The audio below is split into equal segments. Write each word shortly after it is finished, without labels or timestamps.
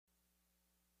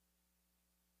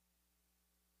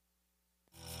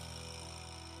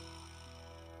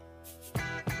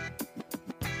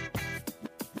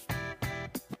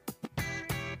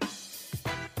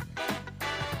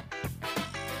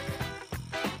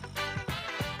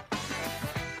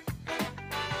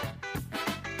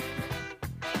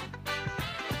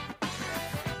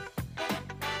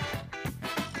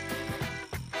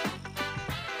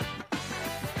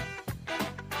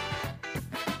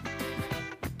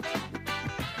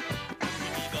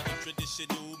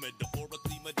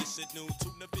at noon.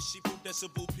 Tuna fishy food,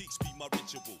 decibel peaks be my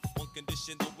ritual. One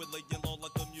condition, though we're laying low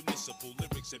like a municipal.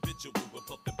 Lyrics habitual, with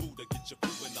puff and Buddha, get your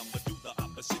food, and I'ma do the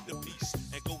opposite of peace.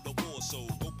 And go to war, so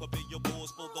go prepare your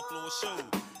balls for the floor show.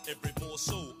 Every more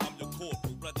so, I'm your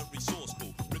corporal, rather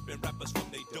resourceful. Ripping rappers from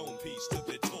they dome piece to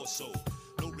their torso.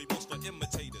 No remorse for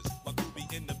imitators. My crew be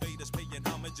innovators, paying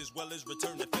homage as well as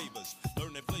returning favors.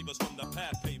 Learning flavors from the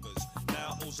pad pavers.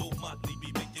 Now Ozo Motley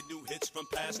be making new hits from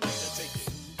past day to take it.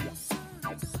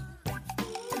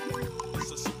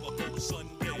 It's a Super Bowl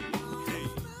Sunday. Hey.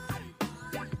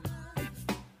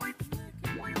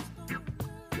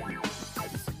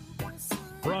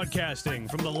 Broadcasting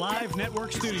from the Live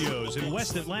Network studios in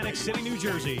West Atlantic City, New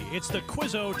Jersey, it's the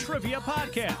Quizzo Trivia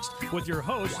Podcast with your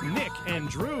hosts, Nick and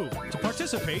Drew. To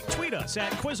participate, tweet us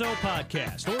at Quizzo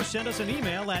Podcast or send us an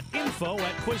email at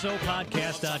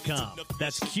info@QuizzoPodcast.com.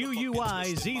 That's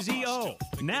QUIZZO.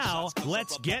 Now,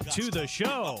 let's get to the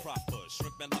show.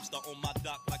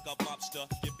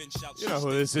 You know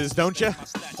who this is, don't you?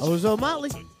 Ozo Motley.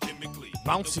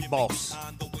 Bouncy Boss.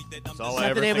 That's all I Is that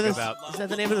ever the name think of about. Is that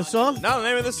the name of the song? No, the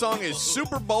name of the song is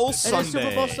Super Bowl It Sunday. is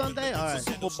Super Bowl Sunday? All right.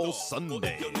 Super Bowl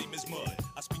Sunday.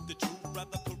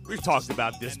 We've talked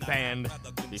about this band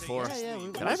before. Yeah,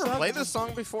 Did I ever play this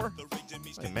song before? Oh,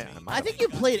 man, I think you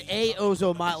played a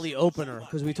Ozo Motley opener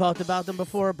because we talked about them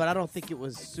before, but I don't think it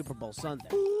was Super Bowl Sunday.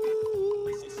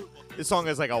 This song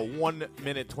has like a 1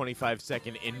 minute,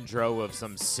 25-second intro of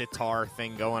some sitar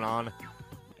thing going on.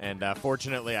 And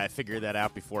fortunately, I figured that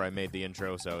out before I made the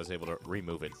intro, so I was able to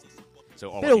remove it.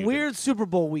 So all It's been of a you weird Super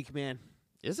Bowl week, man.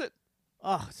 Is it?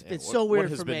 Oh, it's been Yeah, so weird What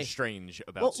has for been me. strange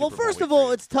about Well, Super Bowl first week of all, for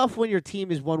you? it's tough when your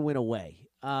team is one win away.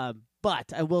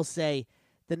 But I will say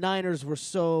the Niners were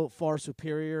so far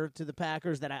superior to the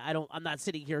Packers that I'm not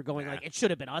sitting here going like it should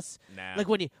have been us. Nah. Like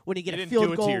when you get You a didn't field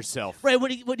do it goal to yourself. right?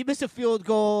 When you miss a field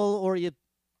goal or you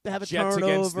have a Jets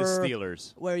turnover against the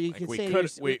Steelers. where you Like, can we say, could- to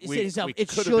yourself, we it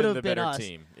could have should been have the been better us.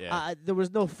 team. Yeah. There was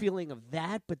no feeling of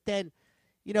that, but then,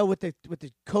 with the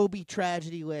Kobe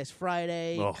tragedy last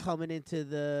Friday Ugh. coming into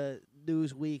the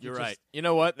news week, You're it right. just- You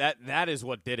know what? That is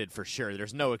what did it for sure.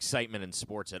 There's no excitement in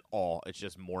sports at all. It's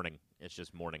just mourning. It's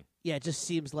just mourning. Yeah, it just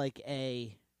seems like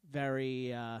a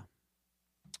very,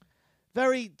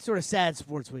 very sort of sad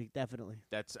sports week. Definitely.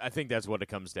 I think that's what it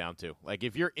comes down to. Like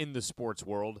if you're in the sports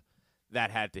world,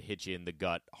 that had to hit you in the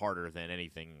gut harder than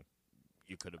anything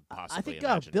you could have possibly I think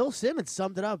imagined. Bill Simmons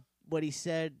summed it up when he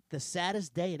said the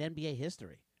saddest day in NBA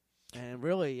history. And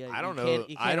really, I don't you know. Can't,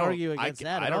 you can't argue against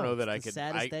that. I at don't all. know that It's the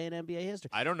saddest day in NBA history.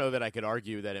 I don't know that I could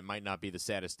argue that it might not be the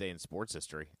saddest day in sports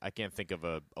history. I can't think of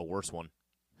a worse one.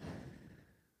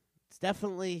 It's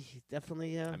definitely.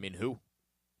 I mean,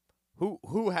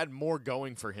 who had more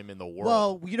going for him in the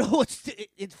world? Well,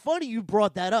 it's funny you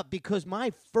brought that up because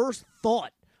my first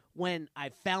thought when I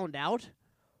found out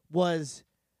was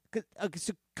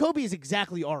so Kobe is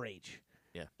exactly our age.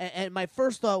 Yeah. And my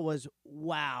first thought was,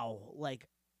 wow, like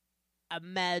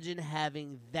imagine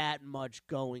having that much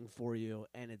going for you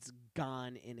and it's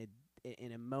gone in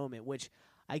a moment, which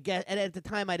I guess, and at the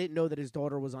time I didn't know that his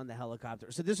daughter was on the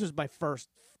helicopter. So this was my first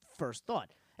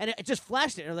thought. And it just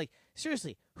flashed it. And I'm like,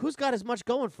 seriously, who's got as much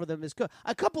going for them as Kobe?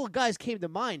 A couple of guys came to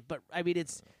mind, but I mean,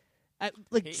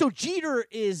 so Jeter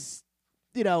is,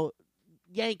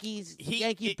 Yankees,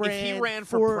 Yankee brand.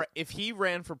 If he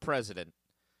ran for president,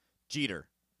 Jeter,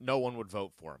 no one would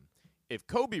vote for him. If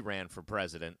Kobe ran for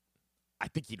president, I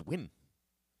think he'd win.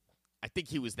 I think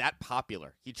he was that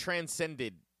popular. He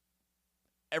transcended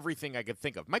everything I could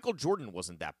think of. Michael Jordan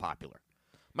wasn't that popular.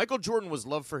 Michael Jordan was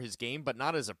loved for his game, but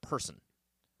not as a person.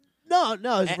 No,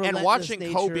 and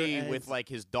watching Kobe with like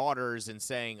his daughters and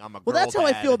saying, "I'm a girl." Well, that's how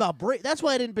I dad." feel about Brady. That's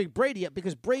why I didn't pick Brady up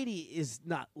because Brady is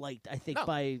not liked. I think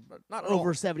by not at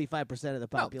over all. 75% of the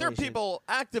population. No, there are people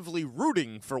actively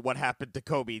rooting for what happened to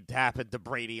Kobe to happen to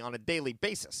Brady on a daily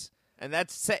basis, and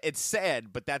it's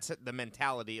sad, but that's the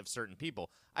mentality of certain people.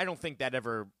 I don't think that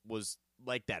ever was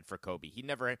like that for Kobe.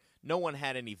 No one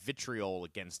had any vitriol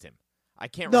against him. I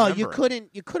can't No, remember.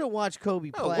 you couldn't watch Kobe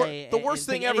play. The worst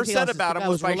and thing think ever anything said else about the him guy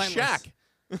was by relentless. Shaq.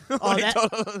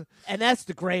 Oh, and that's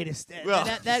the greatest. Well,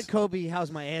 that Kobe,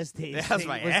 how's my ass taste? How's thing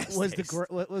my was, ass was taste?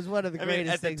 was one of the I mean,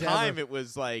 greatest at the things time, ever. it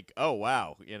was like, oh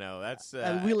wow, that's.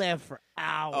 I mean, we laughed for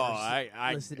hours. Oh,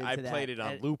 I listening I to that, played it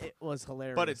on and loop. It was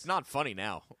hilarious, But it's not funny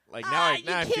now. Like now, I you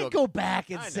can't feel go back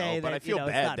and I know, say but that. I feel it's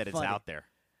bad not that it's funny. out there.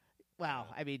 Wow,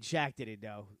 I mean, Shaq didn't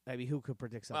know. I mean, who could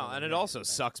predict something? Well, and like it that? also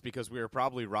sucks because we were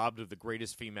probably robbed of the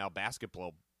greatest female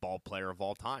basketball player of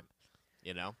all time.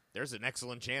 There's an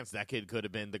excellent chance that kid could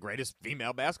have been the greatest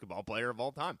female basketball player of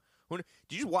all time. Did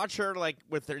you watch her like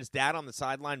with his dad on the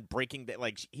sideline breaking that?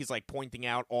 Like he's like pointing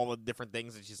out all the different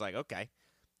things, and she's like, "Okay."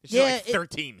 She's like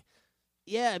 13.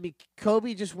 Yeah, I mean,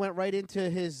 Kobe just went right into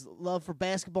his love for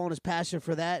basketball and his passion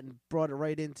for that, and brought it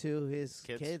right into his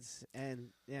kids. And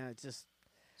yeah, it's just.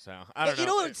 So I don't know. You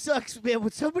know what sucks, man?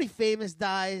 When somebody famous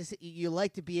dies, you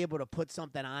like to be able to put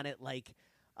something on it, like.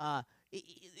 I'm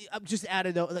just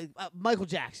adding like Michael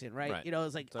Jackson, right? You know,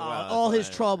 it's like all his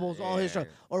troubles,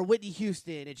 or Whitney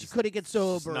Houston, and she couldn't get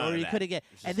sober, or he couldn't get.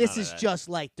 And this is just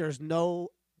like there's no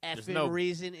effing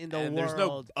reason in the world. There's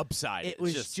no upside. It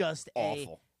was just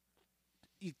awful.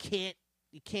 You can't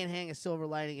hang a silver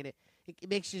lining in it. It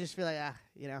makes you just feel like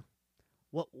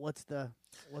what's the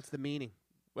meaning?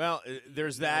 Well,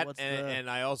 there's that, and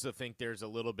I also think there's a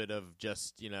little bit of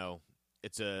just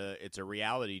it's a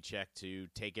reality check to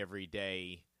take every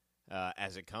day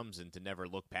as it comes and to never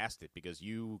look past it, because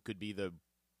you could be the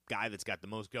guy that's got the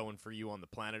most going for you on the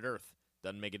planet Earth.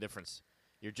 Doesn't make a difference.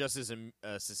 You're just as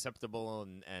susceptible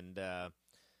and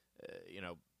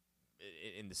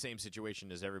in the same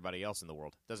situation as everybody else in the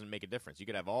world. Doesn't make a difference. You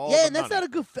could have all and that's not a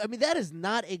good I mean, that is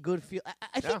not a good feel.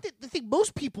 I think that the thing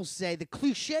most people say, the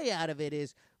cliche out of it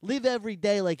is live every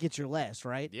day like it's your last,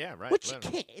 right? Yeah, right. Which you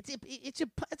can't. It's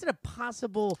an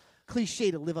impossible cliche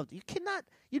to live up to. You cannot.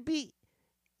 You'd be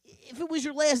if it was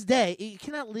your last day. You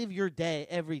cannot live your day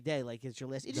every day like it's your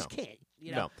last. You just can't.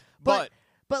 No. But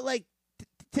like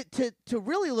to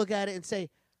really look at it and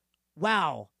say,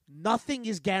 wow. Nothing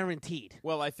is guaranteed.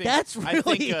 Well, I think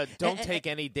don't take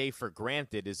any day for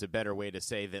granted is a better way to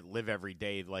say that live every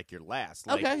day like your last.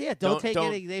 Like, okay, yeah, don't take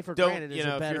any day for granted. If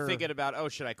you're thinking about,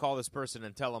 should I call this person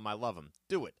and tell them I love them?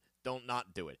 Do it. Don't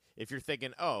not do it. If you're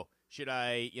thinking, should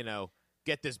I,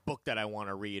 get this book that I want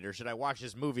to read, or should I watch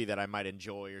this movie that I might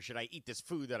enjoy, or should I eat this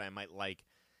food that I might like,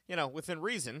 within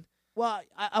reason. Well,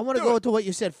 I want to go into what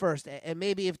you said first, and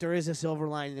maybe if there is a silver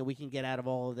lining that we can get out of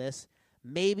all of this,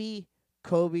 maybe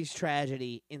Kobe's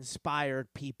tragedy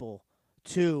inspired people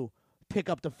to pick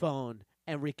up the phone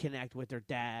and reconnect with their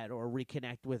dad, or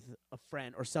reconnect with a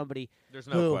friend or somebody. There's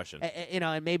no question.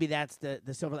 And maybe that's the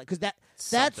silver line, because that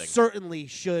certainly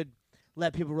should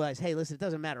let people realize, hey, listen, it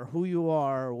doesn't matter who you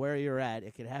are or where you're at.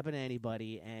 It can happen to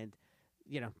anybody, and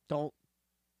don't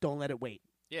let it wait.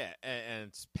 Yeah,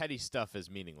 and petty stuff is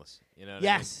meaningless. You know what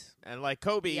yes. I mean? And like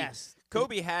Kobe, yes.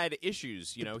 Kobe had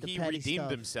issues. He redeemed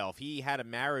stuff. himself. He had a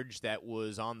marriage that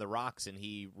was on the rocks, and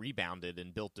he rebounded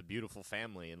and built a beautiful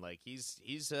family. And like he's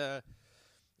a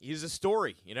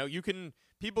story.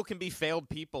 People can be failed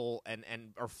people and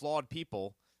or flawed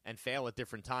people and fail at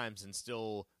different times and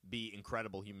still be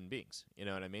incredible human beings. You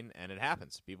know what I mean? And it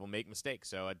happens. People make mistakes.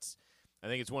 So I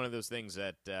think it's one of those things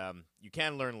that you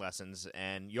can learn lessons,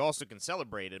 and you also can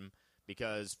celebrate him,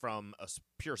 because from a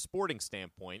pure sporting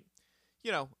standpoint,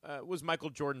 was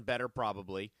Michael Jordan better?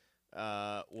 Probably.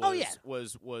 Was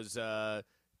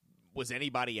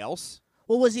anybody else?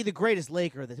 Well, was he the greatest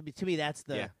Laker? To me, that's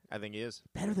the. Yeah, I think he is.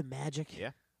 Better than Magic?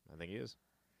 Yeah, I think he is.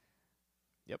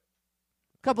 Yep.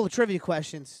 A couple of trivia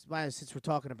questions, since we're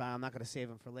talking about it. I'm not going to save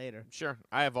them for later. Sure.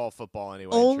 I have all football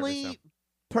anyway. Only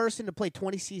person to play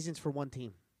 20 seasons for one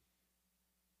team.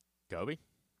 Kobe.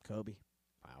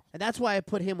 Wow. And that's why I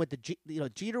put him with the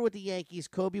Jeter with the Yankees,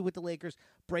 Kobe with the Lakers,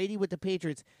 Brady with the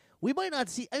Patriots. We might not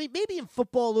see. I mean, maybe in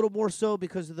football a little more so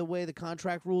because of the way the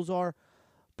contract rules are,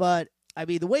 but I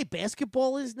mean the way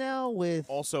basketball is now, with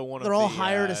they're all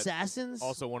hired assassins.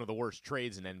 Also, one of the worst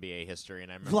trades in NBA history,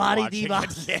 and I remember Vlade watching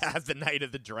Divac. Yeah, the night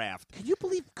of the draft. Can you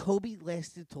believe Kobe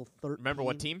lasted till 13? Remember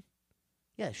what team?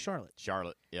 Yeah, Charlotte.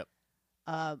 Yep.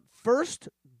 First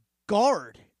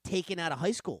guard taken out of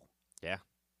high school. Yeah,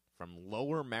 from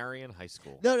Lower Marion High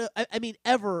School. No, I mean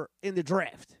ever in the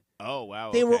draft. Oh,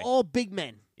 wow. They were all big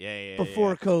men. Yeah.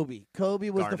 Before Kobe.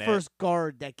 Kobe was Garnett. the first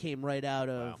guard that came right out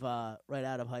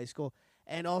of high school,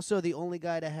 and also the only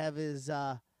guy to have his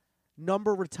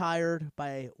number retired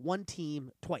by one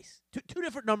team twice. Two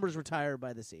different numbers retired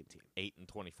by the same team. 8 and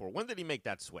 24. When did he make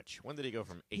that switch? When did he go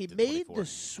from 8 to 24? He made the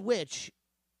switch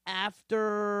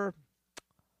after.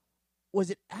 Was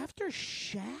it after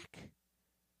Shaq?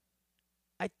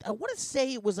 I want to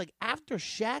say it was like after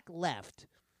Shaq left,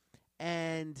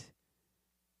 and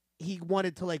he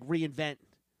wanted to like reinvent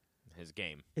his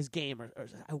game. Or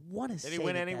I want to say. Did he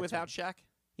win any without Shaq?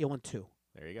 He won 2.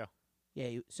 There you go.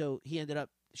 Yeah, so he ended up.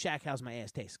 Shaq, how's my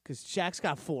ass taste? Because Shaq's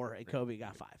got 4 and Kobe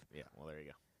got 5. Yeah, well, there you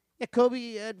go. Yeah,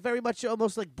 Kobe very much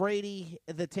almost like Brady,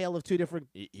 the tale of 2 different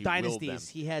he dynasties.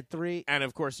 He had 3. And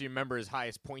of course, you remember his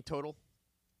highest point total?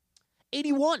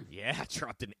 81. Yeah,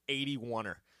 dropped an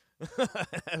 81er.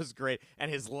 That was great. And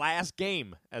his last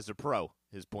game as a pro,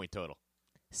 his point total?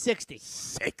 60.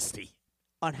 60.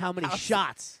 On how many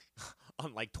shots?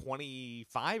 on like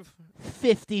 25?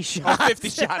 50 shots. Oh, 50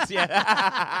 shots,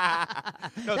 yeah.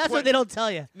 No, That's what they don't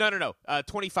tell you. No.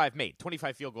 25 made.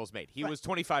 25 field goals made. He was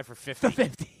 25 for 50. For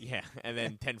 50. Yeah, and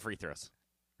then 10 free throws.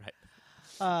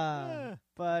 Right.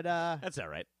 But That's all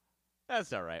right.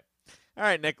 That's all right. All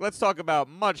right, Nick, let's talk about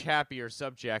much happier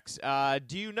subjects.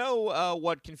 Do you know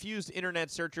what confused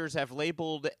internet searchers have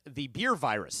labeled the beer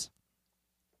virus?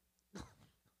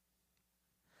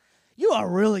 you are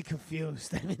really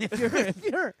confused. I mean, if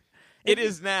you're It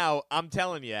is now, I'm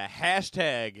telling you,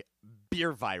 hashtag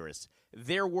beer virus.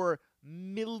 There were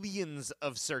millions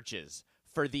of searches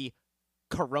for the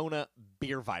Corona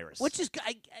beer virus. which is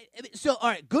so all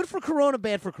right, good for Corona,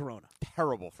 bad for Corona.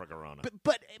 terrible for Corona.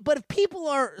 But if people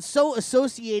are so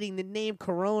associating the name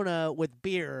Corona with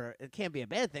beer, it can't be a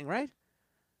bad thing, right?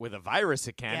 With a virus,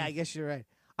 it can. Yeah, I guess you're right.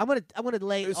 I'm gonna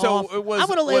lay So off. it was- I'm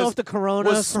gonna lay was- off the Corona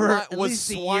Was, for swi- at was least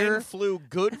a swine year. flu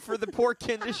good for the pork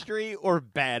industry or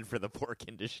bad for the pork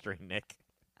industry, Nick?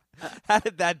 How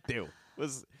did that do?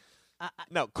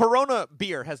 No, Corona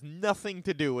beer has nothing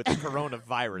to do with the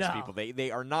coronavirus, No. people.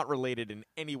 They are not related in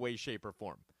any way, shape, or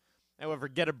form. However,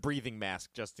 get a breathing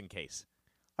mask just in case.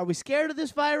 Are we scared of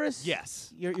this virus?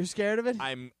 Yes. You're scared of it?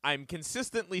 I'm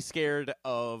consistently scared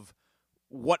of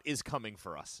what is coming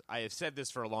for us. I have said this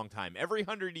for a long time. Every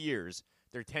 100 years,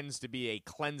 there tends to be a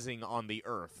cleansing on the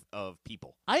earth of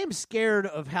people. I am scared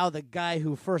of how the guy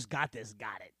who first got this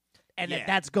got it, and Yeah.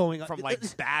 that's going on From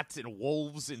like bats and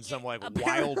wolves in some like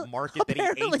Apparently- wild market that he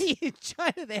Apparently, ate. in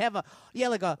China they have a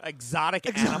Exotic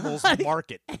animals Exotic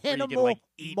market where you can animal like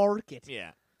eat. market.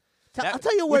 Yeah. I'll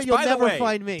tell you where Which, you'll by the never way,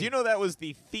 find me. Do you know that was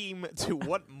the theme to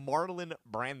what Marlon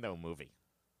Brando movie?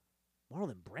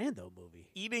 Marlon Brando movie?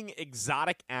 Eating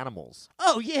exotic animals.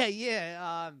 Oh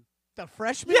yeah. The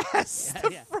Freshman. Yes, Yeah,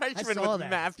 the yeah. I Freshman saw with that.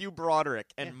 Matthew Broderick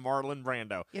and Yeah. Marlon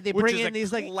Brando. Yeah, they which bring is in a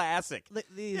these, like, classic.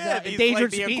 These Yeah, these, endangered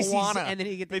like the species, iguana. and then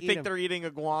you get to They eat think 'em. they're eating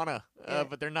iguana, Yeah.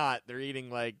 but they're not. They're eating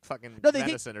like fucking No, they think-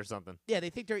 venison or something. Yeah, they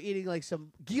think they're eating like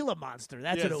some Gila monster.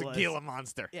 That's yeah, what it's it a was. Gila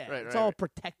monster. Yeah, right, it's right, all right.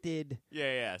 protected.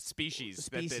 Yeah. Species.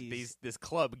 This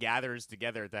club gathers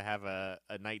together to have a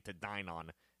night to dine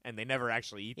on, and they never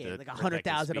actually eat Yeah, the like protected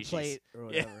 100,000 a species. plate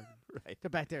or Yeah, whatever. right. They're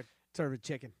back there serving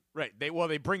chicken. Right. They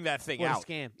bring that thing What a out.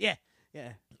 scam. Yeah.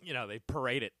 You know, they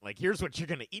parade it like, here's what you're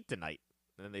gonna eat tonight,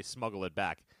 and then they smuggle it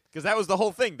back because that was the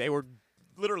whole thing. They were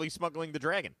literally smuggling the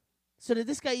dragon. So did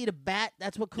this guy eat a bat?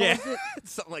 That's what Yeah, caused it?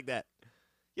 something like that.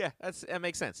 Yeah, that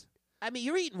makes sense. I mean,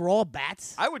 you're eating raw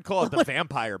bats. I would call it the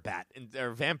vampire bat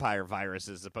or vampire virus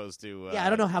as opposed to yeah, I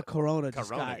don't know how Corona just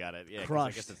Corona got it. Yeah, 'cause I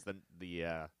crushed. guess it's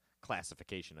the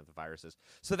classification of the viruses.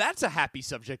 So that's a happy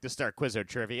subject to start Quizzo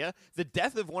trivia. The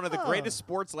death of one of the greatest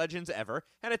sports legends ever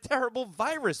and a terrible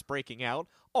virus breaking out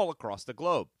all across the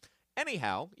globe.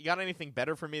 Anyhow, you got anything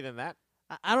better for me than that?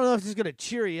 I don't know if this is going to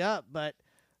cheer you up, but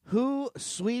who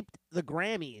swept the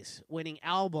Grammys, winning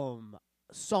album,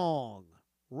 song,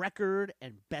 record,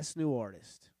 and best new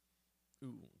artist?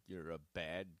 Ooh, you're a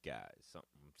bad guy.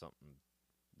 Something.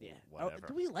 Yeah. Whatever.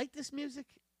 Do we like this music?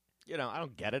 You know, I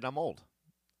don't get it. I'm old.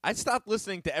 I stopped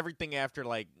listening to everything after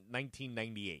like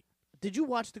 1998. Did you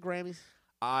watch the Grammys?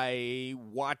 I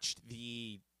watched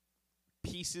the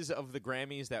pieces of the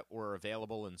Grammys that were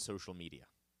available in social media.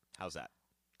 How's that?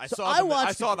 I So saw I them- I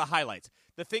watched saw the- the highlights.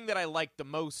 The thing that I liked the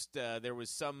most, there was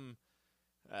some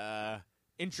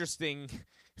interesting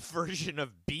version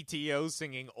of BTO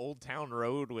singing "Old Town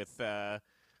Road" with the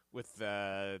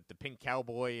Pink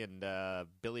Cowboy and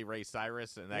Billy Ray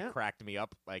Cyrus, and that Yeah. cracked me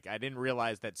up. Like, I didn't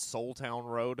realize that Soul Town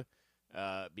Road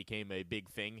became a big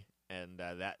thing, and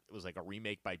that was like a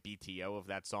remake by BTO of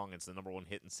that song. It's the #1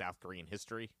 hit in South Korean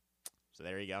history. So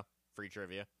there you go. Free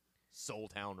trivia. Soul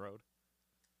Town Road.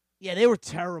 Yeah, they were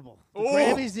terrible. The Oh!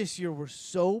 Grammys this year were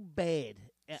so bad.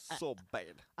 So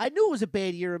bad. I knew it was a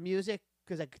bad year of music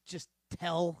because I could just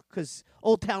tell. Because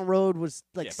Old Town Road was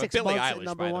like Yeah, but 6 Billie months at Eilish,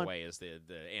 number by one. the way, is the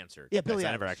answer. Yeah, because Billie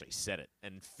I never Eilish. actually said it.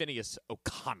 And Phineas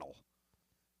O'Connell.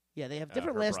 Yeah, they have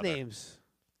different her last brother. names.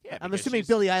 Yeah, I'm because assuming she's-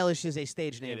 Billie Eilish is a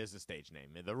stage name. It is a stage name.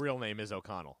 The real name is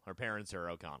O'Connell. Her parents are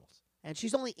O'Connells. And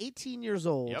she's only 18 years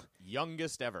old. Yep,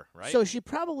 youngest ever, right? So she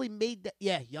probably made that,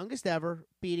 youngest ever,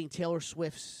 beating Taylor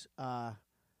Swift's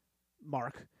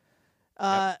mark.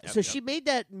 Yep, So she made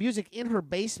that music in her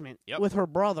basement Yep. with her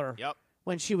brother Yep,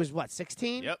 when she was,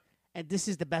 16? yep, And this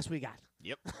is the best we got.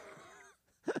 yep.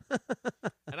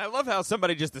 And I love how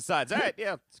somebody just decides, all right,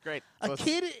 yeah, it's great. Let's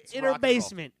In rock her and roll."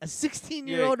 basement, a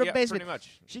 16-year-old in her yeah, basement. pretty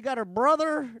much. She got her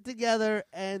brother together,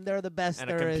 and they're the best And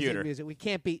a there is computer. in music.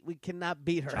 We cannot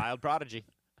beat her. Child prodigy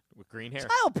with green hair.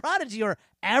 Child prodigy or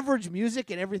average music,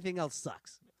 and everything else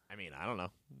sucks. I mean, I don't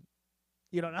know.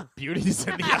 You don't know. Beauty's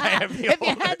in the eye of the If you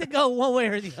beholder. had to go one way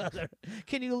or the other,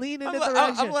 can you lean in a direction?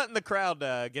 I'm letting the crowd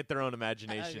get their own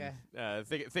imagination.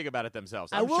 Think about it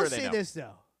themselves. I'm I will sure they say know. this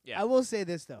though. Yeah. I will say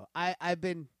this though. I've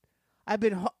been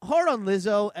hard on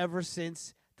Lizzo ever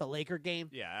since the Laker game.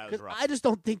 Yeah, that was 'Cause rough. I just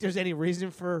don't think there's any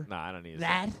reason for No, I don't need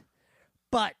that.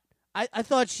 But I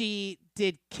thought she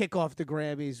did kick off the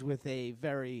Grammys with a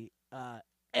very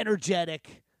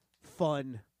energetic,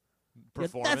 fun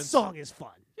performance. That song is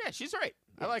fun. Yeah, she's right.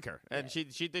 I like her, and she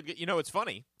did. Get, it's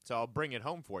funny. So I'll bring it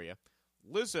home for you.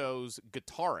 Lizzo's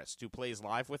guitarist, who plays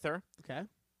live with her, Okay.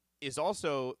 is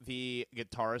also the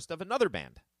guitarist of another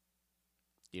band.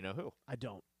 Do you know who? I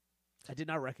don't. I did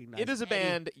not recognize. It is a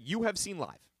band you have seen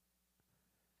live.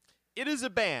 It is a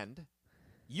band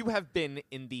you have been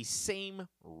in the same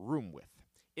room with.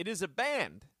 It is a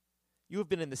band you have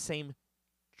been in the same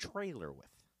trailer with.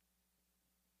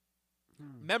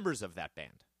 Members of that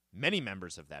band. Many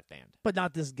members of that band. But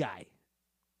not this guy.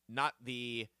 Not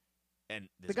the... and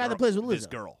this The guy girl, that plays with This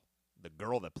Lizzo. girl. The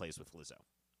girl that plays with Lizzo.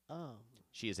 Oh.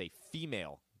 She is a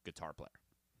female guitar player.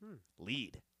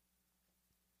 Lead.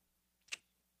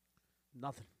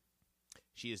 Nothing.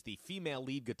 She is the female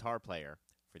lead guitar player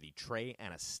for the Trey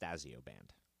Anastasio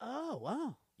band. Oh,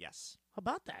 wow. Yes. How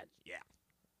about that? Yeah.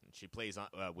 And she plays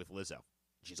with Lizzo.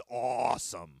 She's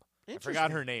awesome. I forgot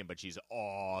Interesting. her name, but she's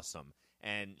awesome.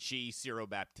 And she, Ciro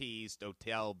Baptiste,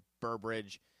 Hotel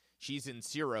Burbridge. She's in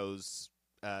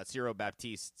Ciro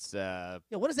Baptiste's. Yeah,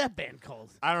 what is that band called?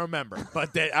 I don't remember,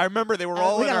 but I remember they were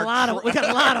all. We in got our a lot of. We got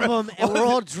a lot of them, and we're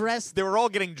all dressed. They were all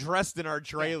getting dressed in our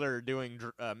trailer, doing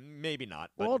maybe not,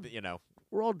 but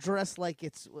We're all dressed like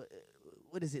it's.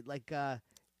 What is it like?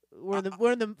 We're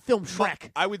in the film Shrek.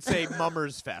 I would say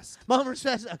Mummers Fest. Mummers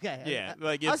Fest. Okay. Yeah,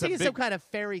 like I was it's a thinking big, some kind of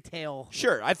fairy tale.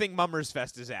 Sure, I think Mummers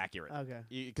Fest is accurate. Okay.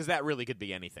 Because that really could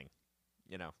be anything.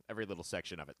 Every little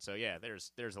section of it. So yeah,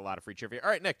 there's a lot of free trivia. All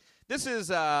right, Nick, this is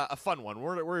a fun one.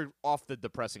 We're off the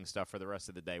depressing stuff for the rest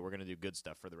of the day. We're gonna do good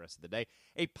stuff for the rest of the day.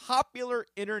 A popular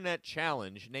internet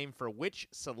challenge named for which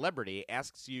celebrity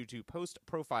asks you to post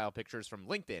profile pictures from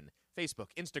LinkedIn, Facebook,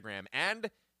 Instagram, and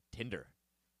Tinder.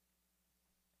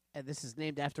 And this is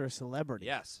named after a celebrity.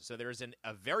 Yes. So there's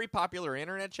a very popular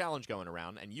internet challenge going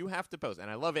around, and you have to post.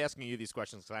 And I love asking you these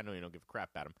questions because I know you don't give a crap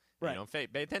about them. Right. You don't pay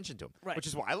attention to them, Right. which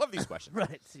is why I love these questions.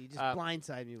 Right. So you just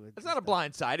blindside me with. It's this not a stuff.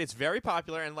 blind side. It's very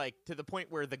popular, and to the point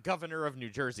where the governor of New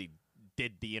Jersey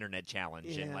did the internet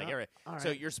challenge. And Yeah. All So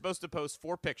right. you're supposed to post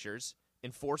 4 pictures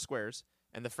in 4 squares,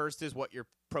 and the first is what your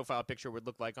profile picture would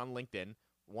look like on LinkedIn.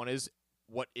 One is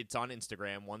what it's on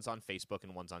Instagram, one's on Facebook,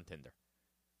 and one's on Tinder.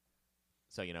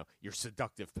 So, your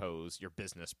seductive pose, your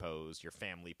business pose, your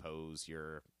family pose,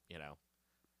 your,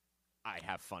 I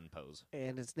have fun pose.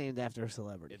 And it's named after a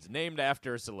celebrity. It's named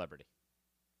after a celebrity.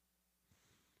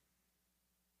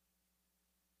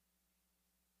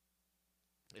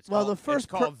 It's Well, called, the first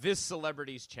it's called This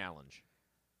Celebrity's Challenge.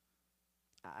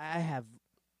 I have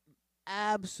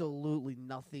absolutely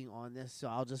nothing on this, so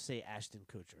I'll just say Ashton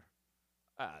Kutcher.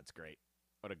 That's great.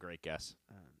 What a great guess.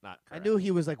 Not I correct. knew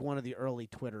he was like one of the early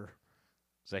Twitter.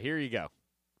 So here you go.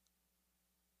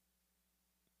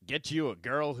 Get you a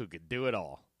girl who could do it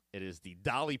all. It is the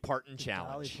Dolly Parton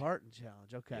Challenge. Dolly Parton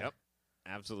challenge. Okay. Yep,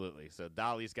 absolutely. So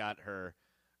Dolly's got her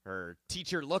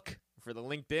teacher look for the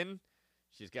LinkedIn.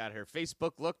 She's got her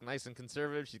Facebook look, nice and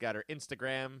conservative. She's got her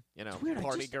Instagram, It's weird.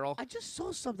 party girl. I just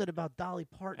saw something about Dolly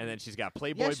Parton. And then she's got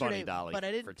Playboy yesterday, Bunny Dolly but I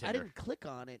for didn't. Tinder. I didn't click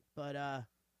on it. But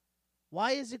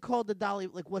why is it called the Dolly?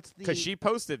 Like, what's the? Because she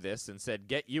posted this and said,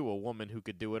 "Get you a woman who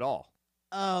could do it all."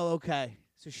 Oh, okay.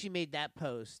 So she made that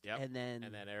post, Yep. and then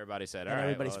everybody said, and "All right,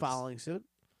 everybody's well, it's following suit.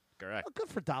 correct." Well, good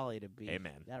for Dolly to be Hey,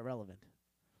 man. that relevant.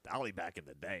 Dolly back in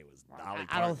the day was Dolly. I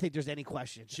Parton. don't think there's any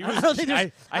question. She I was- don't think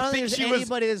there's, I don't think think she there's was-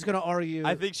 anybody that's going to argue.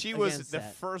 I think she was against the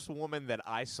that. first woman that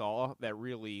I saw that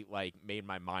really made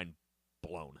my mind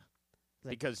blown Like-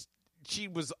 because she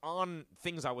was on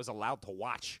things I was allowed to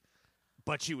watch,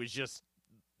 but she was just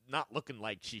not looking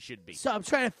like she should be. So I'm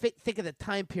trying to think of the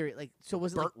time period. Like, so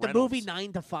was it like Burt the Reynolds. movie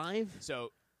 9 to 5?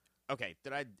 So, okay,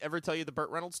 did I ever tell you the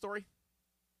Burt Reynolds story?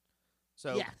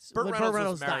 So Yes. Burt when Reynolds, Burt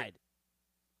Reynolds was married. died.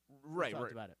 We Right, talked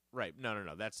right, about it. right.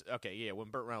 No. That's okay. Yeah, when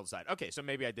Burt Reynolds died. Okay, so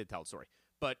maybe I did tell the story,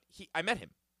 but I met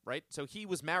him. Right, so he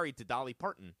was married to Dolly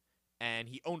Parton, and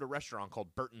he owned a restaurant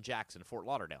called Burt and Jack's in Fort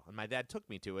Lauderdale. And my dad took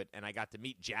me to it, and I got to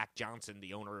meet Jack Johnson,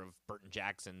 the owner of Burt and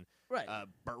Jack's, and Right.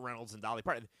 Burt Reynolds and Dolly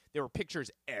Parton. There were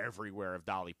pictures everywhere of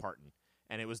Dolly Parton,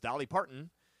 and it was Dolly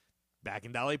Parton back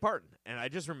in Dolly Parton. And I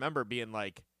just remember being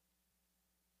like,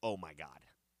 "Oh my God,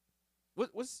 was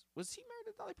he married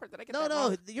to Dolly Parton? Did I get No, that no.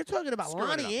 wrong? You're talking about Screwing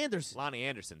it Lonnie up. Anderson. Lonnie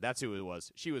Anderson. That's who it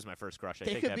was. She was my first crush. I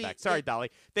They take could that be- back. Sorry, they-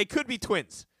 Dolly. They could be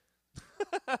twins.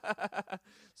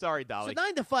 Sorry, Dolly. So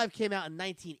 9 to 5 came out in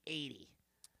 1980.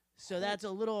 So that's a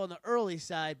little on the early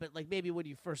side, but like maybe when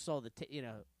you first saw the tape.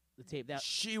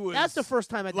 That's the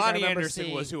first time I think I Lonnie remember Anderson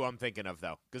seeing. was who I'm thinking of,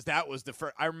 though, because that was the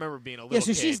first. I remember being a little Yeah, so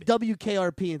kid. she's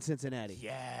WKRP in Cincinnati.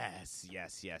 Yes.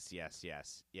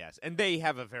 And they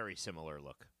have a very similar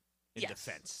look in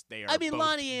defense. They are both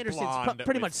Lonnie Anderson's blonde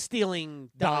pretty with much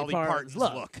stealing Dolly Parton's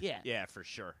look. Yeah. Yeah, for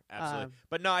sure. Absolutely.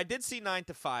 But no, I did see 9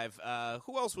 to 5.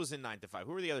 Who else was in 9 to 5?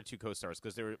 Who were the other two co-stars?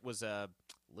 Because there was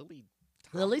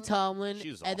Lily Tomlin, She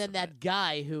was and then awesome, that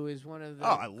guy who is one of the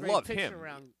I great love picture him.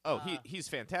 around. He's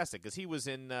fantastic because he was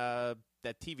in that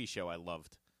TV show I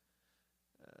loved.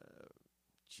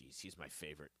 He's my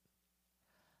favorite.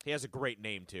 He has a great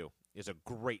name too. He has a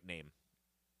great name.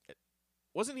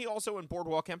 Wasn't he also in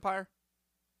Boardwalk Empire?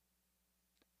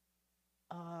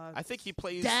 I think he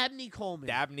plays Dabney Coleman.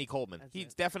 Dabney Coleman. That's He's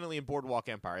it. definitely in Boardwalk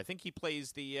Empire. I think he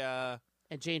plays the.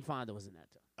 And Jane Fonda was in that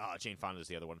too. Jane Fonda's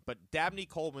the other one, but Dabney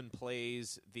Coleman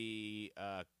plays the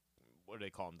what do they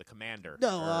call him? The commander.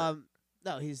 No,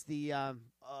 he's the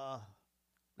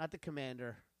not the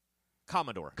commander.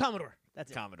 Commodore. That's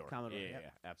it. Commodore. Yeah. Yeah,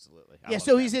 absolutely. Yeah,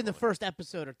 so he's in the first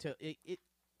episode or two.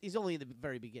 He's only in the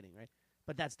very beginning, right?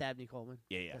 But that's Dabney Coleman.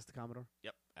 Yeah. That's the Commodore.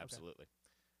 Yep, absolutely.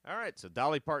 All right, so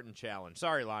Dolly Parton challenge.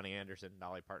 Sorry, Lonnie Anderson,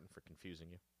 Dolly Parton, for confusing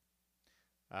you.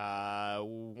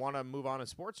 Want to move on to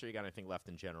sports, or you got anything left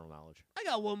in general knowledge? I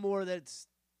got one more that's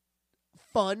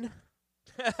fun.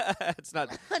 It's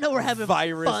not I know we're having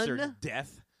virus fun. or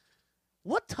death.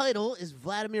 What title is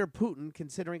Vladimir Putin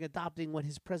considering adopting when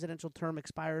his presidential term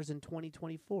expires in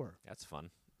 2024? That's fun.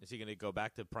 Is he going to go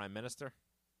back to prime minister?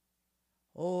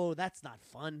 Oh, that's not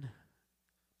fun.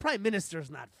 Prime minister's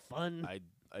not fun.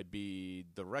 I'd be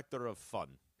director of fun.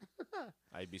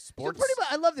 I'd be So sports. pretty much,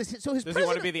 I love this. So his Does he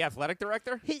want to be the athletic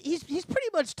director? He's pretty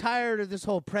much tired of this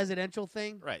whole presidential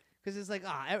thing, Right. because it's like,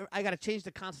 I got to change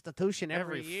the Constitution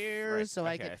every year, right. so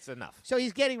okay, I can. it's enough. So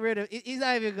he's getting rid of. He's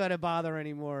not even going to bother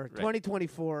anymore. Right.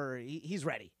 2024, he's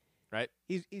ready. Right.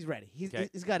 He's ready. Okay.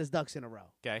 He's got his ducks in a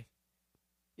row. Okay.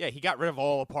 Yeah, he got rid of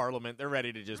all of Parliament. They're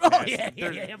ready to just Oh pass. yeah.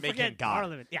 They're making Forget God.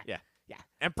 Parliament. Yeah. Yeah.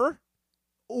 Emperor?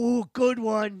 Oh, good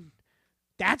one.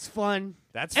 That's fun.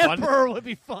 That's fun. Emperor would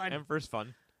be fun. Emperor's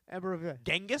fun. Emperor would be fun.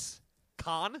 Genghis?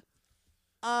 Khan?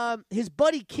 His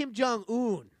buddy Kim Jong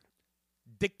Un,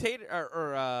 Dictator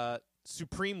or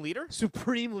supreme leader?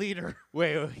 supreme leader.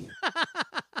 Wait.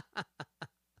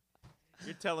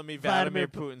 You're telling me Vladimir Vladimir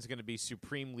Putin's going to be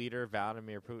supreme leader,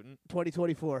 Vladimir Putin?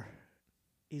 2024.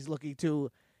 He's looking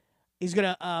to. He's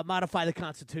gonna modify the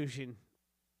Constitution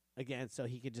again, so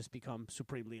he can just become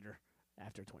supreme leader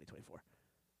after 2024.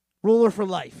 Ruler for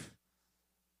life.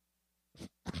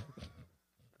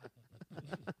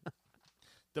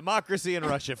 Democracy in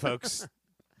Russia, folks.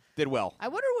 Did well. I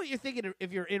wonder what you're thinking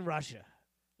if you're in Russia.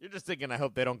 You're just thinking, I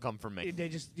hope they don't come for me. They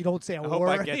just you don't say a I hope word.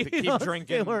 I get to You keep don't say a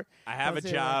drinking. word. I have a Don't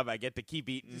say a word. job. I get to keep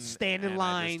eating. Stand in and I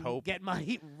line, just hope get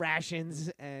my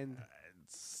rations, and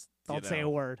you don't say a know,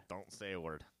 word. Don't say a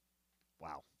word.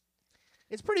 Wow.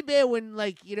 It's pretty bad when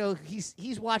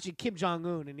he's watching Kim Jong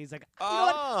Un and he's like, you know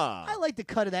what? I like the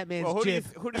cut of that man's Well, who do you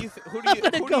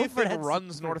jib. think go for that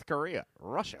runs super. North Korea?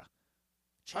 Russia.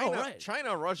 China, right.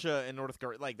 China, Russia, and North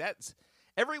Korea. Like that's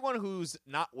everyone who's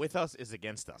not with us is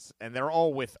against us, and they're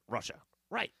all with Russia.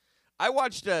 Right. I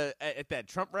watched at that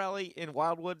Trump rally in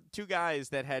Wildwood, two guys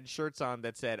that had shirts on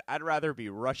that said, "I'd rather be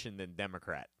Russian than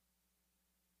Democrat."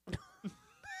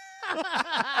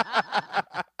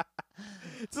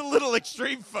 It's a little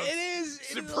extreme, folks. It is.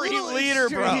 Supreme leader,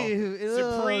 bro.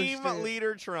 Supreme extreme.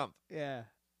 leader Trump. Yeah.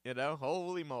 You know,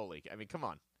 holy moly. I mean, come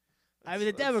on. I mean,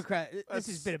 the Democrat. This that's-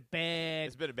 has been a bad.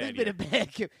 it's been a bad This has been a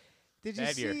bad. Did you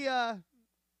Bad year. see?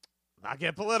 Not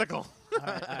get political. All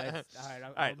right.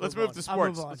 All right, let's move to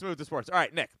sports. Let's move to sports. All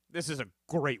right, Nick, this is a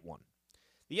great one.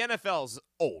 The NFL's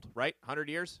old, right? 100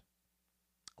 years?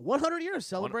 100 years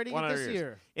celebrating 100 it this years.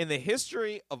 year. In the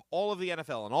history of all of the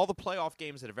NFL and all the playoff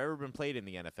games that have ever been played in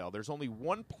the NFL, there's only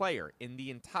one player in the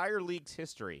entire league's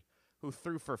history who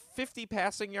threw for 50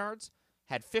 passing yards,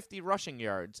 had 50 rushing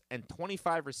yards, and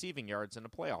 25 receiving yards in a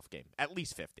playoff game. At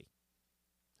least 50.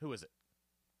 Who is it?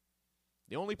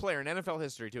 The only player in NFL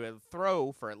history to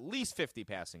throw for at least 50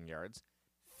 passing yards,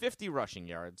 50 rushing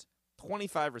yards,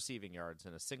 25 receiving yards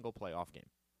in a single playoff game.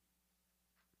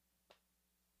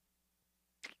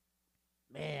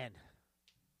 Man.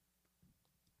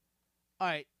 All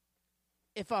right.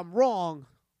 If I'm wrong,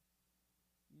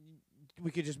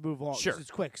 we could just move on. Sure. This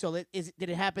is quick. So, did it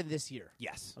happen this year?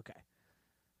 Yes. Okay.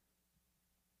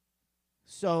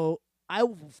 So, I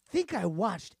think I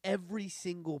watched every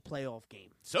single playoff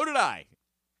game. So did I.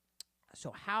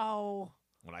 So, how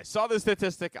When I saw the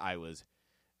statistic, I was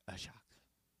shocked.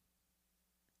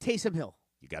 Taysom Hill.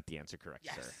 You got the answer correct,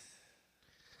 Yes. sir.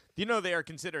 Do you know they are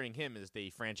considering him as the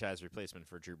franchise replacement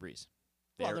for Drew Brees?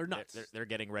 Well, they're nuts. They're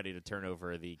getting ready to turn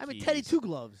over the I mean, keys. Teddy Two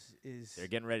Gloves is. They're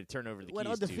getting ready to turn over the went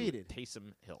keys undefeated. to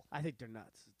Taysom Hill. I think they're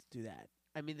nuts to do that.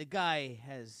 I mean, the guy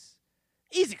has.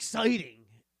 He's exciting,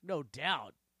 no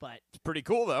doubt, but It's pretty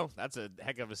cool, though. That's a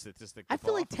heck of a statistic to I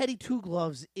feel like Teddy Two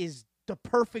Gloves is the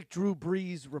perfect Drew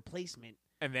Brees replacement.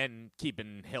 And then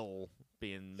keeping Hill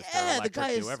being Mr. Yeah, the Electric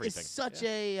guy do everything. is such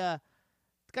the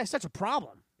guy's such a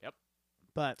problem. Yep.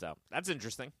 But So that's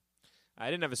interesting. I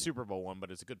didn't have a Super Bowl one,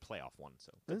 but it's a good playoff one.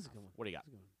 So this is a good one. what do you got?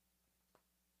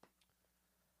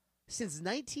 Since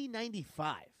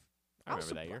 1995. I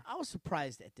remember that year. I was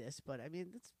surprised at this, but I mean,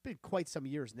 it's been quite some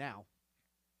years now.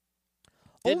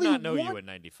 Did Only not know one- you in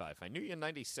 95. I knew you in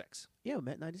 96. Yeah, we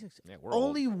met in 96. Yeah, we're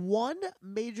only one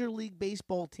Major League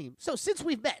Baseball team. So since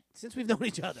we've met, since we've known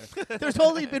each other, there's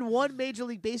only been one Major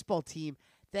League Baseball team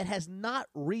that has not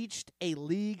reached a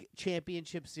league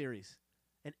championship series,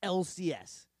 an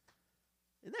LCS.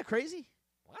 Isn't that crazy?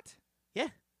 What? Yeah.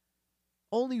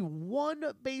 Only one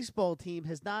baseball team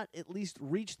has not at least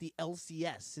reached the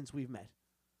LCS since we've met.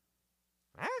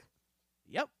 Huh?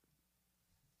 Yep.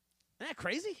 Isn't that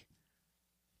crazy?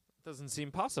 Doesn't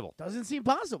seem possible. Doesn't seem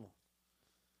possible.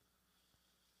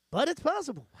 But it's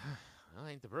possible. Well,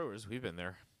 ain't the Brewers. We've been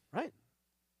there. Right.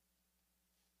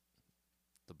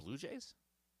 The Blue Jays?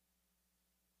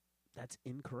 That's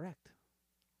incorrect.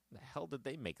 The hell did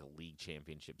they make a league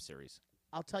championship series?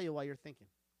 I'll tell you why you're thinking.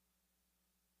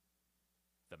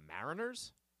 The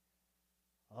Mariners?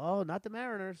 Oh, not the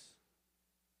Mariners.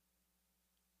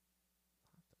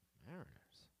 Mariners.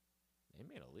 They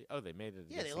made a league. Oh, they made it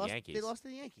Yeah, against they lost. the Yankees. They lost to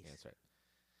the Yankees. Yeah, that's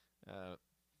right.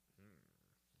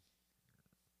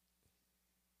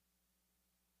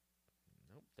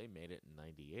 Nope, they made it in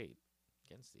 98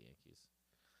 against the Yankees.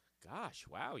 Gosh,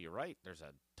 wow, you're right. There's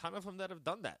a ton of them that have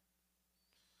done that.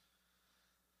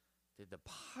 Did the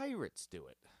Pirates do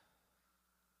it?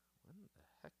 When the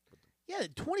heck would Yeah,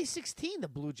 in 2016, the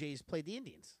Blue Jays played the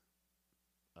Indians.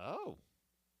 Oh,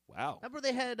 wow. Remember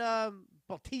they had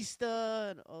Bautista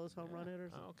and all those home run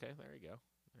hitters? Oh, okay, there you go.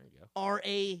 There you go.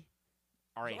 R.A.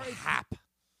 R.A. R.A. Happ.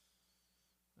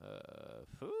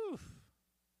 Whew.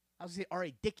 I was going to say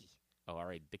R.A. Dickey. Oh,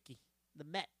 R.A. Dickey. The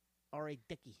Met. R.A.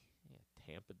 Dickey. Yeah,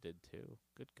 Tampa did too.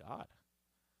 Good God.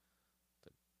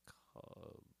 The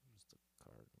Cubs, the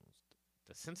Cardinals,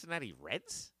 the Cincinnati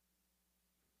Reds?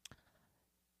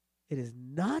 It is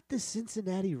not the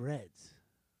Cincinnati Reds.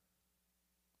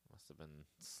 Must have been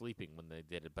sleeping when they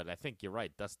did it, but I think you're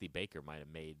right. Dusty Baker might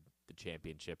have made the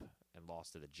championship and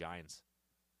lost to the Giants.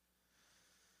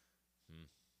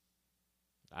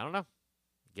 I don't know.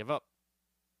 Give up.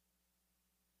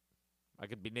 I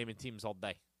could be naming teams all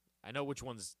day. I know which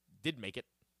ones did make it.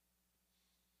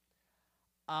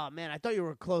 Oh, man, I thought you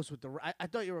were close with the I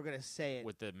thought you were going to say it.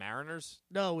 With the Mariners,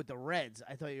 No, with the Reds.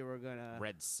 I thought you were going to.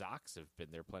 Red Sox have been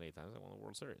there plenty of times. They won the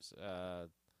World Series. The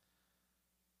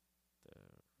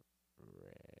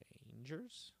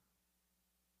Rangers?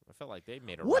 I felt like they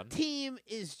made a What run. team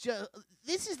is just.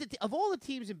 This is of all the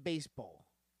teams in baseball,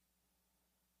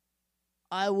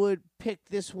 I would pick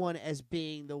this one as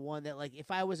being the one that, like, if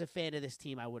I was a fan of this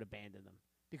team, I would abandon them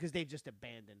because they've just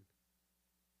abandoned.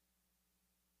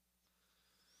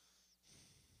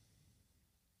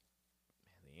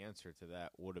 Man, the answer to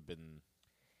that would have been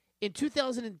In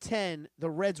 2010, the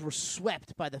Reds were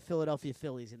swept by the Philadelphia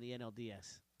Phillies in the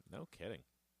NLDS. no kidding.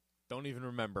 Don't even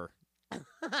remember.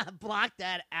 Block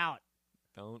that out.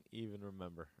 Don't even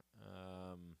remember.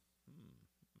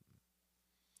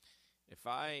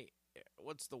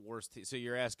 What's the worst team? So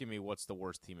you're asking me what's the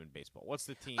worst team in baseball? What's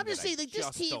the team I'm just that saying, I like, this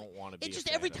just team, don't want to be It's a just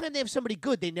fan every of? time they have somebody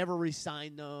good, they never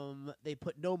re-sign them. They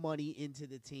put no money into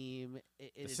the team.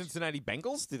 The Cincinnati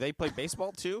Bengals? Do they play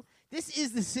baseball too? This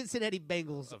is the Cincinnati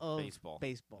Bengals of baseball.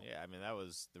 baseball. Yeah, I mean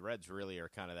the Reds really are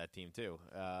kind of that team too.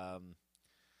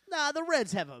 Nah, the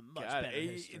Reds have a much God, better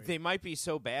history. they might be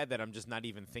so bad that I'm just not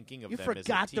even thinking of You them as a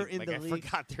forgot team. they're in like, the I league.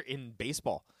 forgot they're in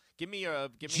baseball. Give me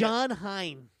John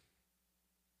Hine,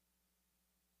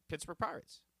 Pittsburgh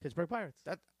Pirates. Pittsburgh Pirates.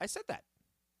 That I said that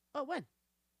Oh, when?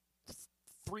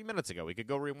 3 minutes ago. We could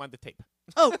go rewind the tape.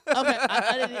 Oh, okay.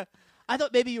 I didn't. I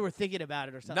thought maybe you were thinking about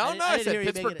it or something. No, I didn't said hear you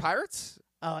Pittsburgh making it- Pirates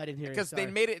Oh, I didn't hear you. because they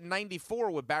Sorry. made it in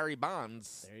 '94 with Barry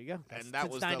Bonds. There you go. And that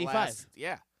Since was 95. the last.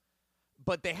 Yeah,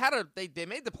 but they had they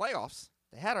made the playoffs.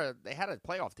 They had a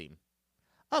playoff team.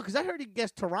 Oh, because I heard you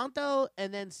guessed Toronto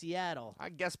and then Seattle. I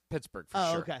guess Pittsburgh for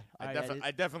Oh, sure. okay. All right,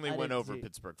 I definitely I went didn't over see-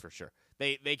 Pittsburgh for sure.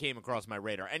 They came across my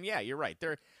radar, and yeah, you're right.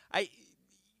 The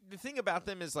thing about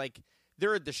them is like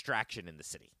they're a distraction in the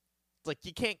city. It's like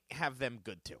you can't have them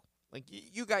good too. Like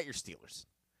you got your Steelers.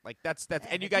 Like that's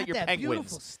and you got your that Penguins.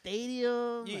 Beautiful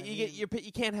stadium.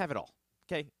 You can't have it all.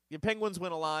 Okay, your Penguins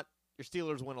win a lot. Your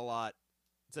Steelers win a lot.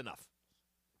 It's enough.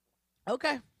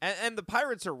 Okay. And the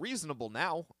Pirates are reasonable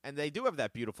now, and they do have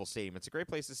that beautiful stadium. It's a great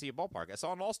place to see a ballpark. I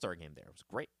saw an All-Star game there. It was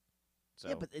great. So.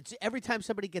 Yeah, but it's every time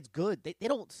somebody gets good, they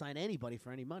don't sign anybody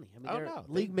for any money. I mean, they're no.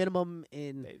 league minimum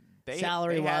in they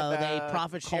salary while they had,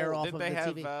 profit share Cole. off Didn't of they the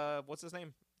have, TV. What's his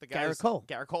name? The Garrett Cole.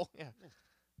 Garrett Cole, yeah.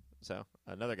 So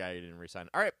another guy who didn't resign.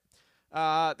 All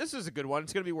right, this is a good one.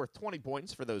 It's going to be worth 20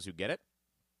 points for those who get it.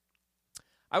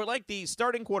 I would like the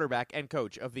starting quarterback and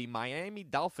coach of the Miami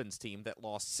Dolphins team that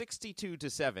lost 62-7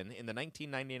 in the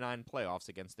 1999 playoffs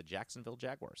against the Jacksonville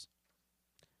Jaguars.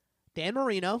 Dan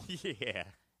Marino. Yeah.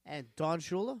 And Don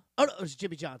Shula? Oh, no, it was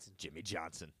Jimmy Johnson. Jimmy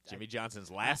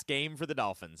Johnson's last game for the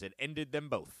Dolphins. It ended them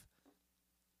both.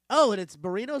 Oh, and it's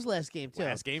Marino's last game, too.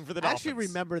 Last game for the I Dolphins. actually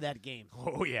remember that game.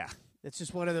 Oh, yeah. It's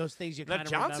just one of those things you kind of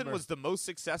remember. remember. Johnson was the most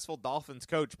successful Dolphins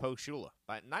coach post-Shula.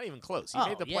 Not even close. He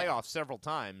made the playoffs several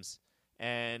times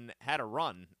and had a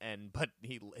run, but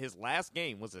his last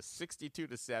game was a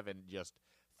 62-7 just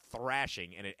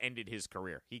thrashing, and it ended his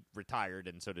career. He retired,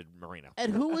 and so did Marino.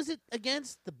 And who was it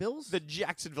against? The Bills? The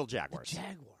Jacksonville Jaguars. The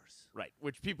Jaguars. Right,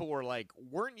 which people were like,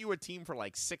 weren't you a team for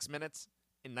like 6 minutes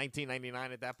in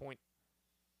 1999 at that point?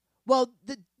 Well,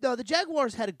 the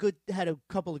Jaguars had a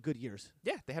couple of good years.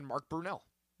 Yeah, they had Mark Brunell.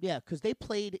 Yeah, because they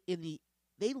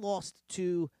lost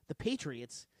to the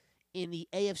Patriots in the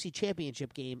AFC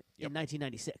Championship game in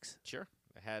 1996. Sure.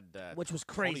 They had which was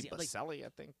crazy. Tony Baselli, I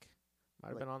think, might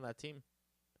have been on that team.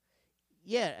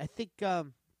 Yeah, I think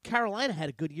Carolina had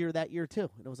a good year that year too.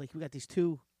 And it was like we got these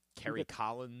two. Kerry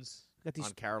Collins got these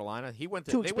on Carolina. They went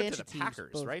to the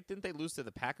Packers, teams, right? Didn't they lose to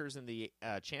the Packers in the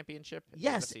championship?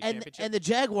 Yes, and the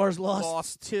Jaguars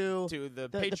lost to the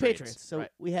Patriots. So right.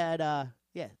 we had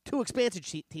two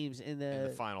expansion teams in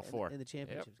the Final Four in the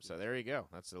championship. Yep. So there you go.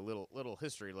 That's a little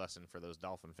history lesson for those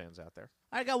Dolphin fans out there.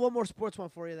 I got one more sports one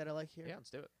for you that I like here. Yeah, let's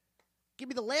do it. Give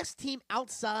me the last team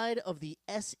outside of the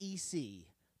SEC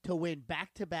to win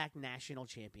back-to-back national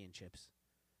championships.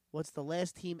 What's the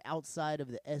last team outside of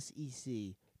the SEC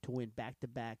to win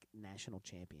back-to-back national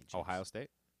championships? Ohio State?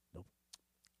 Nope.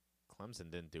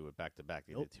 Clemson didn't do it back-to-back.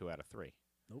 They did 2 out of 3.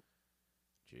 Nope.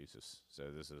 Jesus.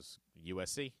 So this is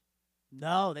USC?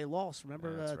 No, they lost.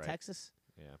 Remember right. Texas?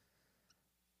 Yeah.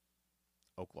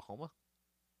 Oklahoma?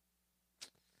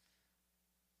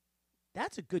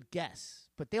 That's a good guess,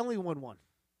 but they only won one.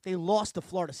 They lost to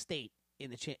Florida State in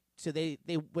the so they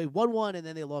won one and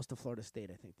then they lost to Florida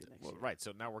State. I think the next year. Right.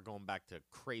 So now we're going back to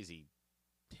crazy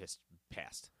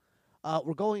past.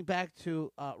 We're going back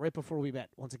to right before we met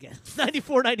once again,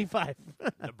 94-95.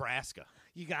 Nebraska.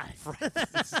 You got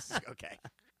it. Okay.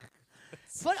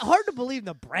 But hard to believe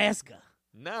Nebraska.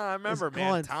 No, I remember,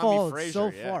 man. Tommy fallen Frazier.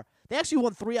 So far. They actually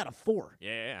won 3 out of 4.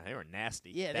 Yeah, they were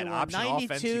nasty. Yeah, that they won option 92,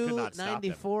 offense, you could not stop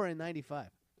 94, and 95.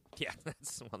 Yeah,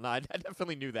 I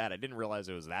definitely knew that. I didn't realize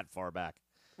it was that far back.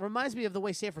 Reminds me of the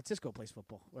way San Francisco plays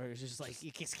football, where it's just like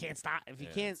you just can't stop. If you're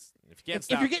getting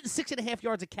 6.5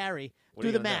 yards a carry,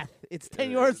 do the math. It's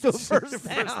 10 yards to a first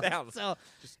down. So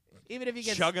even if you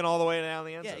get chugging all the way down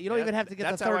the end zone, you don't even have to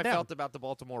get the third down. That's how I felt about the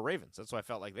Baltimore Ravens. That's why I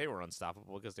felt like they were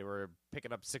unstoppable because they were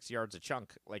picking up 6 yards a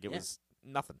chunk, like it was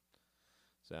nothing.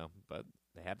 So, but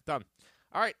they had it done.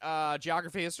 All right,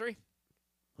 geography, history.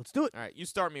 Let's do it. All right, you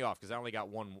start me off because I only got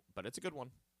one, but it's a good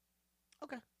one.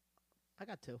 Okay, I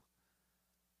got 2.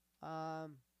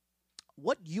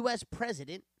 What U.S.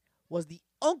 president was the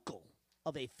uncle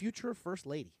of a future first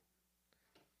lady?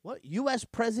 What U.S.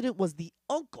 president was the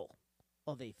uncle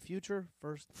of a future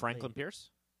first lady? Franklin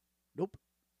Pierce? Nope.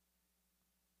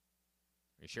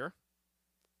 Are you sure?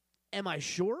 Am I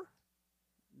sure?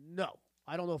 No.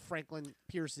 I don't know Franklin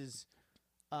Pierce's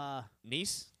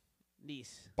niece.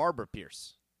 Barbara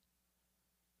Pierce.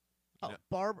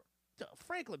 Barbara.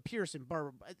 Franklin Pierce and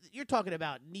Barbara. You're talking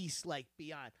about niece like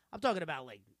beyond. I'm talking about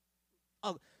like.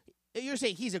 Oh, you're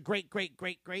saying he's a great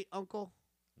uncle?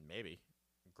 Maybe.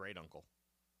 Great uncle.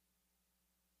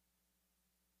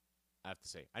 I have to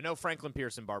say. I know Franklin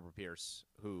Pierce and Barbara Pierce,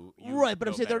 who right, but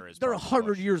I'm saying they're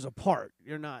 100 years apart.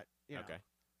 You're not. Okay.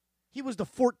 He was the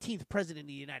 14th president of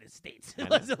the United States. It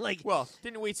wasn't like. Well,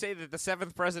 didn't we say that the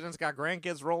 7th president's got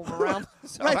grandkids rolling around?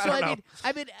 So right.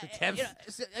 I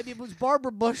mean, was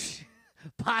Barbara Bush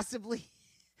possibly?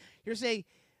 You're saying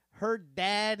her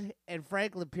dad and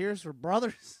Franklin Pierce were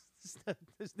brothers?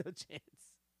 There's no chance.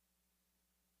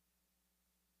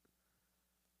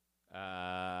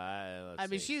 I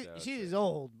mean, she's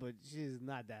old, but she's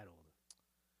not that old.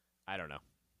 I don't know.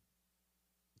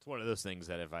 It's one of those things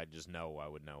that if I just know, I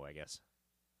would know, I guess.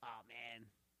 Oh, man.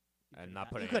 And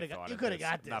not putting You any thought you into could have this.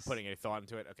 got this. Not putting any thought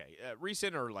into it. Okay.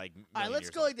 Recent or like All right, let's years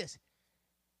go old? like this.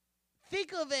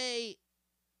 Think of a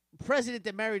president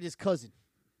that married his cousin.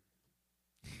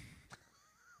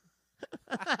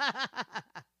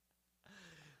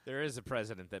 There is a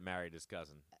president that married his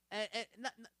cousin. And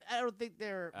I don't think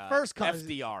they're first cousins.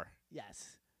 FDR.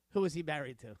 Yes. Who was he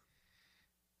married to?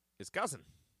 His cousin.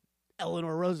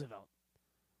 Eleanor Roosevelt.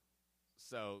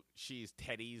 So she's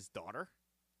Teddy's daughter?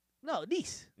 No,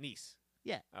 niece. Niece.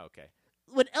 Yeah. Okay.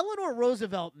 When Eleanor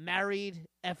Roosevelt married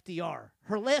FDR,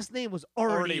 her last name was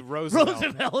already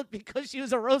Roosevelt. because she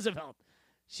was a Roosevelt.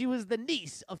 She was the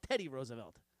niece of Teddy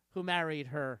Roosevelt, who married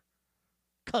her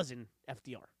cousin,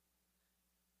 FDR.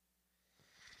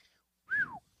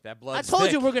 That blood's I told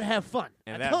thick. you we're going to have fun.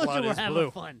 And I that told blood you we're is having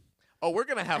blue. fun. Oh, we're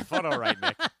going to have fun, all right,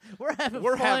 Nick.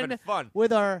 We're having fun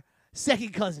with our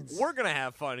second cousins. We're going to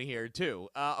have fun here, too.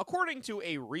 According to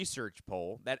a research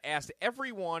poll that asked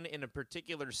everyone in a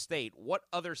particular state what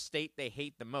other state they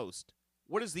hate the most,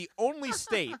 what is the only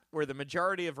state where the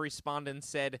majority of respondents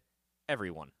said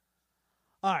everyone?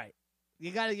 All right. You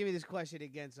got to give me this question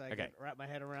again so I Okay. can wrap my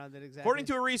head around it exactly. According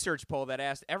to a research poll that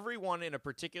asked everyone in a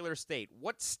particular state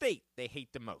what state they hate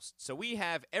the most. So we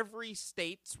have every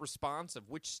state's response of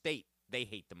which state they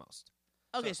hate the most.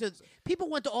 Okay, so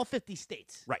people went to all 50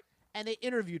 states. Right. And they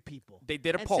interviewed people. They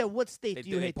did a and poll. said, what state do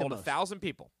you they hate the polled most? 1,000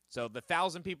 people. So the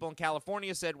 1,000 people in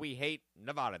California said we hate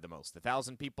Nevada the most. The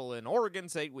 1,000 people in Oregon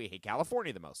say we hate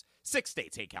California the most. 6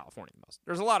 states hate California the most.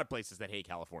 There's a lot of places that hate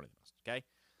California the most, okay?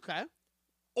 Okay.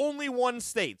 Only one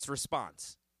state's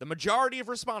response. The majority of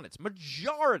respondents,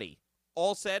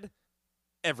 all said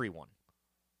everyone.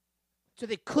 So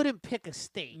they couldn't pick a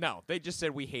state. No, they just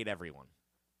said we hate everyone.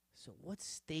 So what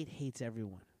state hates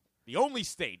everyone? The only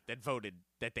state that voted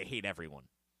that they hate everyone.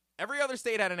 Every other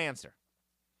state had an answer.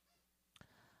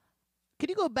 Can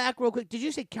you go back real quick? Did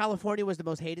you say California was the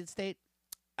most hated state?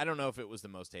 I don't know if it was the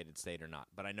most hated state or not,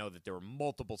 but I know that there were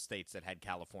multiple states that had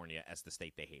California as the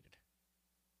state they hated.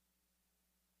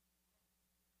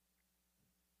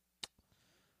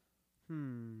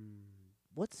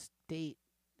 What state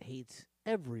hates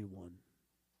everyone?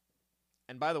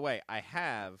 And by the way,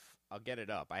 I'll get it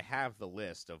up. I have the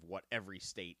list of what every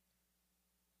state.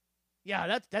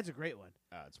 Yeah, that's a great one.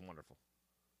 It's wonderful.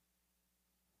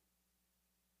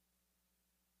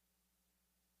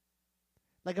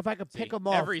 Like if I could pick See, them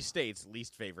off. every state's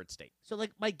least favorite state. So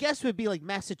like my guess would be like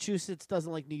Massachusetts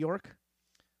doesn't like New York.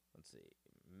 Let's see.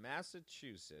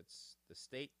 Massachusetts, the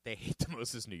state they hate the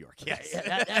most is New York. Yes.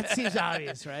 Yeah, that seems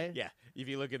obvious, right? Yeah. If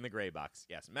you look in the gray box,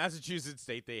 yes. Massachusetts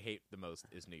state they hate the most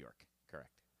is New York. Correct.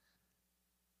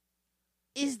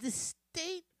 Is the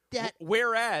state that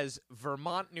Whereas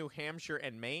Vermont, New Hampshire,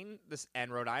 and Maine,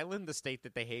 and Rhode Island, the state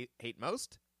that they hate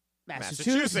most,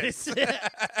 Massachusetts.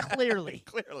 Clearly.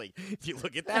 Clearly. If you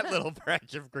look at that little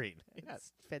patch of green. Yes.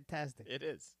 That's fantastic. It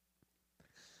is.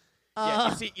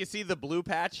 Yeah, you see the blue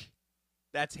patch?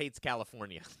 That's hates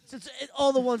California. So it's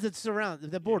all the ones that surround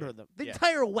that border them. The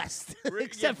entire West,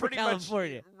 except for pretty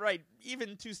California. Much, right.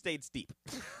 Even 2 states deep.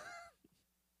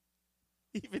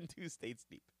 Even 2 states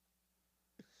deep.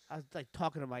 I was like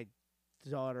talking to my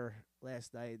daughter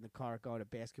last night in the car going to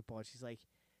basketball, and she's like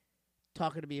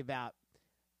talking to me about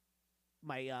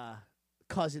my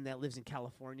cousin that lives in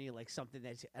California, like something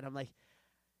that's, and I'm like,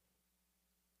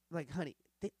 honey,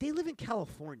 they live in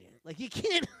California. Like you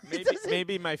can't.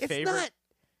 Maybe my favorite.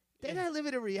 They're not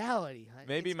living in reality.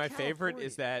 Maybe it's my favorite California.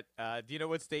 is that. Do you know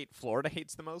what state Florida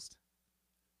hates the most?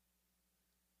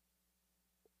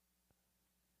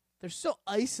 They're so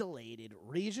isolated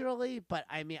regionally, but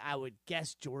I mean, I would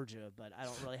guess Georgia, but I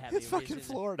don't really have It's any fucking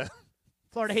reason. Florida.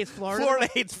 Florida hates Florida. Florida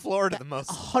hates Florida the most.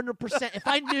 100%. If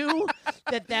I knew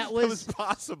that was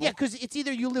possible. Yeah, because it's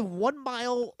either you live 1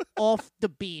 mile off the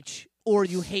beach or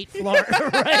you hate Florida,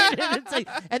 right? And it's like,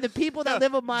 and the people that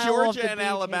live a mile off the Georgia and beach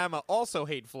Alabama also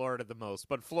hate Florida the most,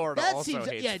 but Florida that also seems,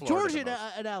 hates yeah, Florida Georgia the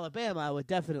most. and Alabama, I would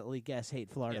definitely guess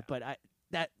hate Florida, Yeah.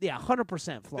 but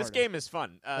 100% Florida. This game is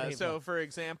fun. I hate So, Florida. for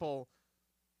example,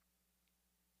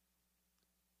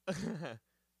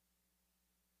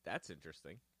 that's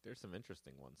interesting. There's some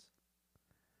interesting ones.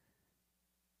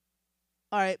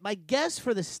 All right, my guess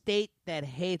for the state that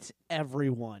hates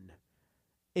everyone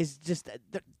is just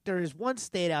there is one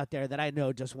state out there that I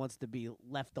know just wants to be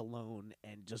left alone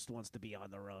and just wants to be on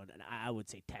their own, and I would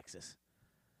say Texas.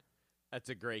 That's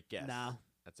a great guess. No.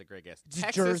 That's a great guess. Just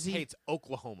Texas Jersey? hates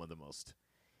Oklahoma the most.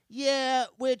 Yeah,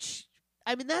 which,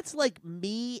 I mean, that's like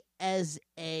me as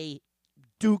a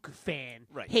Duke fan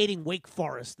hating Wake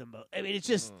Forest the most. I mean, it's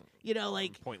just,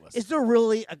 like, Pointless. is there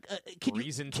really a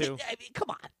Reason to? I mean, come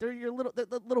on. They're your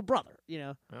the little brother, you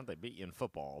know. Well, they beat you in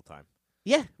football all the time.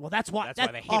 Yeah, well, that's why. That's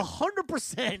why they hate 'em.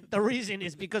 100% the reason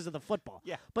is because of the football.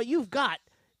 Yeah. But you've got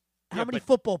how Yeah, many but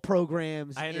football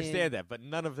programs? I understand that, but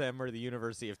none of them are the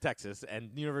University of Texas, and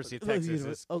University of Texas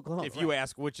is. Oklahoma. If you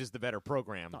ask which is the better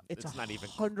program, No, it's not even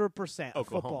 100% Oklahoma.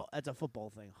 football. That's a football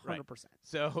thing. 100%.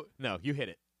 So no, you hit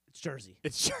it. It's Jersey.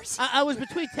 It's Jersey. I was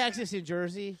between Texas and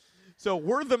Jersey. So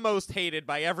we're the most hated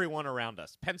by everyone around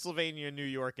us. Pennsylvania, New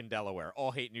York, and Delaware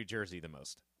all hate New Jersey the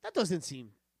most. That doesn't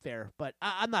seem fair, but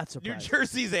I'm not New surprised.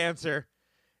 Jersey's answer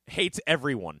hates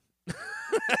everyone.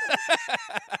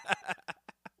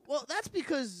 Well, that's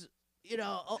because,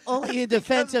 only in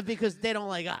defense of because they don't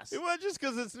like us. It was just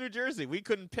because it's New Jersey. We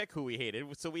couldn't pick who we hated,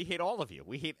 so we hate all of you.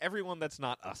 We hate everyone that's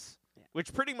not us,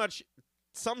 which pretty much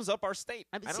sums up our state.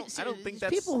 I don't think these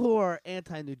that's people who are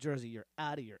anti-New Jersey. You're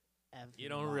out of your effing You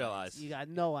don't minds. realize. You got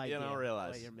no idea. You don't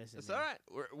realize. what you're missing. It's there. all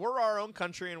right. We're our own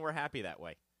country, and we're happy that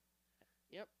way.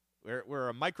 Yep. We're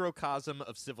a microcosm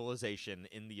of civilization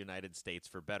in the United States,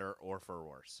 for better or for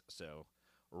worse. So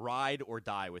ride or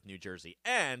die with New Jersey.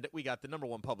 And we got the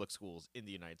 #1 public schools in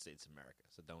the United States of America,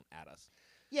 so don't add us.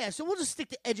 Yeah, so we'll just stick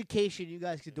to education. You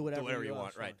guys can do whatever, you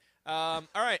want, right. All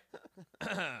right.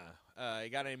 You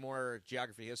got any more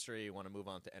geography, history? You want to move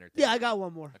on to entertainment? Yeah, I got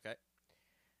one more. Okay.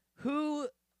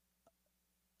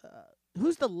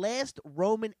 Who's the last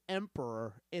Roman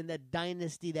emperor in the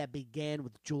dynasty that began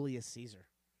with Julius Caesar?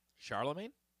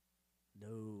 Charlemagne?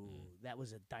 No, that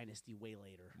was a dynasty way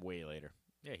later. Way later.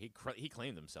 Yeah, he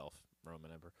claimed himself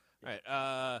Roman emperor. All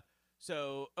right.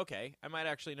 So, okay, I might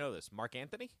actually know this. Mark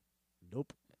Antony?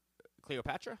 Nope.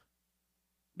 Cleopatra?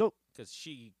 Nope. Because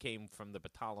she came from the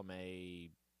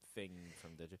Ptolemy thing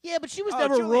from the. Yeah, but she was Oh,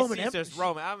 never Julius Roman Caesar's emperor.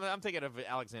 Roman. I'm thinking of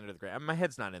Alexander the Great. My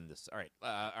head's not in this. All right.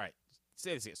 All right.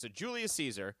 Say this again. So Julius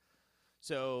Caesar.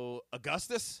 So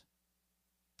Augustus.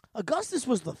 Augustus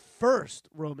was the first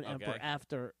Roman Okay. emperor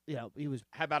after he was.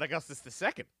 How about Augustus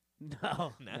II?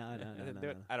 No, No. no. Didn't do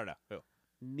it? I don't know who.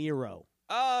 Nero.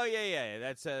 Oh yeah.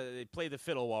 That's they played the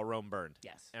fiddle while Rome burned.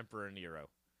 Yes. Emperor Nero.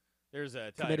 There's a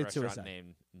Italian Committed restaurant suicide.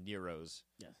 named Nero's.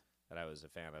 Yes. That I was a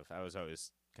fan of. I was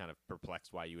always kind of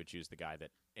perplexed why you would choose the guy that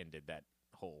ended that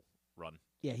whole run.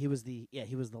 Yeah, he was the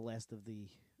last of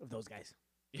those guys.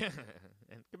 Yeah,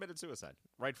 and committed suicide,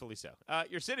 rightfully so.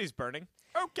 Your city's burning.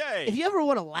 Okay, If you ever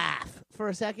want to laugh for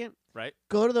a second, right?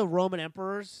 go to the Roman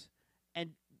emperors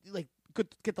and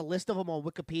get the list of them on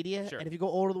Wikipedia. Sure. And if you go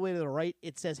all the way to the right,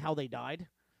 it says how they died.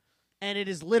 And it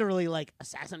is literally like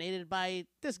assassinated by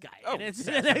this guy. Oh, and it's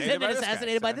assassinated by this guy.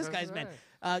 assassinated by this guy's men.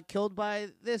 Killed by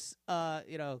this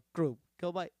group.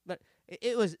 Killed by but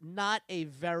it was not a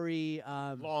very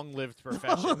Long-lived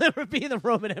profession. never be the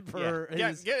Roman emperor. Yeah,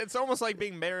 It is it's almost like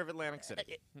being mayor of Atlantic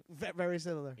City. very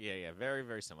similar. Yeah, very,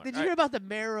 very similar. Did All you hear right. about the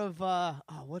mayor of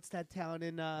what's that town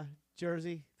in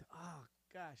Jersey? Oh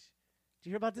gosh. Did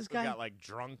you hear about this We guy? got like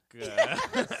drunk,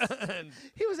 and,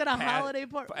 He was at a holiday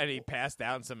party. and he passed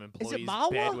down some employee's Mawa?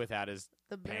 bed without his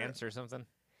The mayor- pants or something.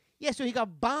 Yeah, so he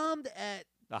got bombed at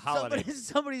The holiday.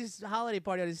 somebody's holiday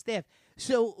party on his staff.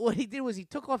 So what he did was he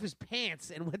took off his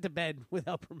pants and went to bed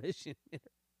without permission.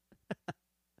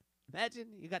 Imagine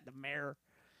you got the mayor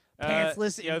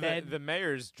pantsless in bed. The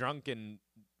mayor's drunk in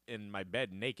my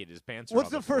bed naked. His pants are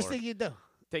What's on the first floor. thing you do?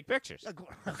 Take pictures. 100%.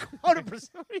 What are you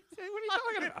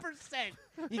talking about?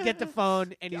 100%. You get the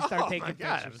phone and you start Oh taking my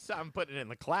God, pictures. I'm putting it in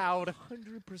the cloud.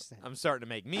 100%. I'm starting to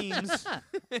make memes.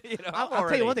 I'll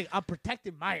tell you one thing. I'm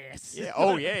protecting my ass. Yeah.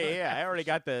 Oh yeah. I already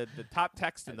got the top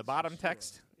text and the bottom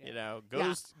text. Yeah.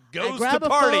 Goes I grab to a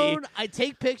party. phone, I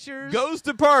take pictures. Goes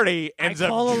to party. Ends up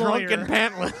call a drunk lawyer. and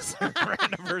pantless in a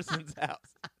random person's house.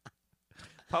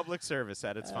 Public service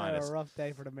at its A finest. rough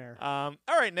day for the mayor. All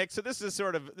right, Nick. So this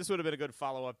would have been a good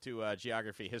follow up to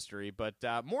geography history, but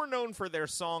more known for their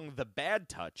song "The Bad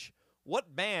Touch."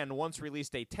 What band once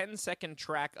released a 10-second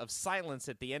track of silence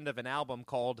at the end of an album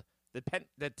called "The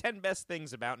 10 Best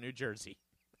Things About New Jersey"?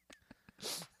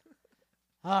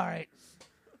 All right.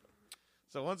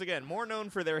 So once again, more known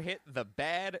for their hit "The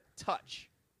Bad Touch."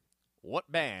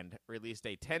 What band released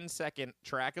a 10-second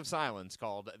track of silence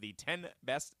called "The 10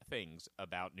 Best Things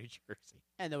About New Jersey"?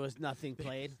 And there was nothing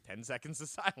played. 10 seconds of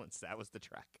silence. That was the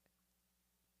track.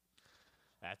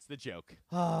 That's the joke.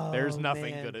 Oh, There's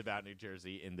nothing man. good about New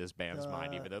Jersey in this band's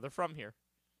mind, Uh, even though they're from here.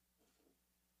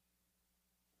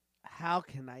 How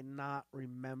can I not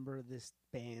remember this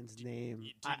band's name?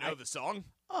 Do you know the song?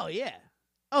 Oh, yeah.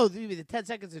 Oh, you mean the 10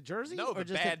 Seconds of Jersey? No, or The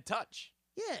just Bad Touch.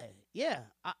 Yeah.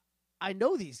 I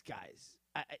know these guys.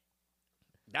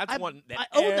 That's one that I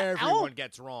own the everyone album.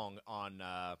 gets wrong on.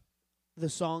 The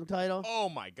song title? Oh,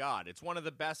 my God. It's one of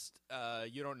the best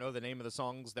you don't know the name of the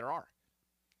songs there are.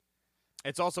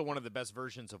 It's also one of the best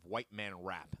versions of white man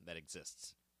rap that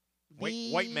exists.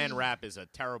 White man rap is a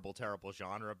terrible, terrible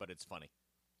genre, but it's funny.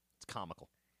 It's comical.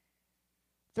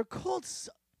 They're called.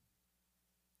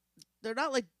 They're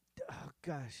not like. Oh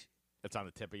gosh. It's on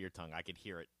the tip of your tongue. I could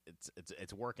hear it.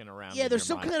 It's working around. Yeah, in there's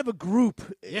your some mind. kind of a group.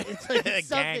 Yeah. It's like A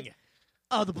something- gang.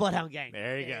 Oh, the Bloodhound Gang.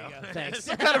 There you go. Thanks.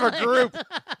 Some kind of a group.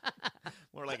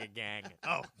 More like a gang.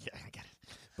 Oh, yeah, I get it.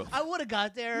 But I would have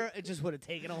got there. It just would have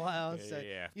taken a while. So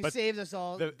yeah. you But saved us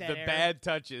all. the dead air. bad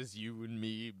touches, you and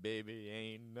me, baby,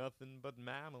 ain't nothing but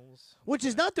mammals. Which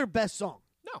is not their best song.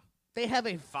 No. They have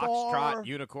a far Foxtrot,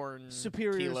 unicorn,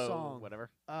 superior kilo, song. whatever.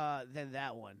 than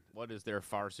that one. What is their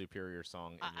far superior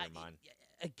song in your mind?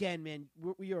 Again, man,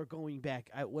 we are going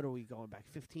back. What are we going back?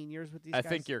 15 years with these I guys?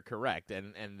 think you're correct,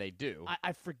 and they do.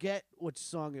 I forget which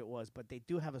song it was, but they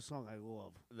do have a song I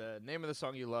love. The name of the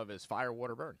song you love is Fire,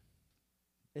 Water, Burn.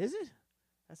 Is it?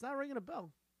 That's not ringing a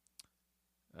bell.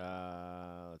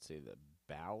 Let's see. The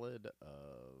Ballad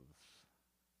of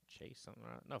Chase something.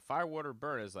 No, Fire, Water,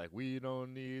 Burn is like, we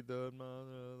don't need the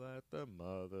mother, let the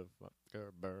motherfucker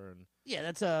burn. Yeah,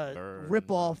 that's a Burn.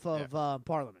 rip-off of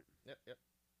Parliament. Yep.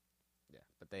 Yeah,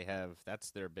 but they have,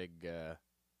 that's their big, that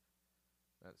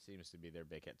seems to be their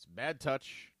big hits. Bad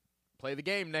Touch. Play the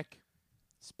game, Nick.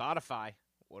 Spotify.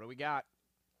 What do we got?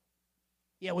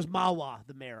 Yeah, it was Mawa,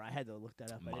 the mayor. I had to look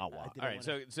that up. Mawa. I All right,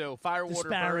 wanna so Fire, Water,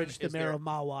 Burn disparage the is mayor their, of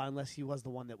Mawa unless he was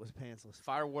the one that was pantsless.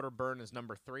 Fire, Water, Burn is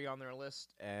number 3 on their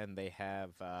list, and they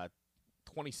have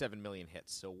 27 million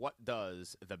hits. So what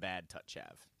does the Bad Touch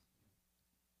have?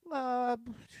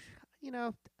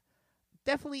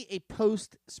 Definitely a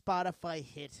post Spotify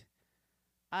hit.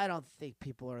 I don't think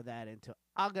people are that into.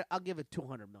 I'll give it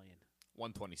 200 million.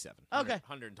 127. Okay.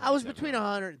 127. I was between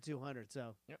 100 and 200,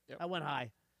 so Yep. I went high.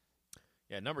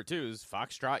 Yeah, number 2 is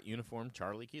Foxtrot, Uniform,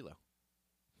 Charlie Kilo.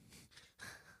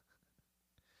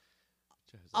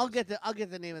 I'll get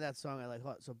the name of that song I like.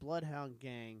 So Bloodhound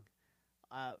Gang.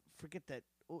 Forget that.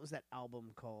 What was that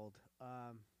album called?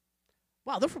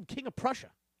 Wow, they're from King of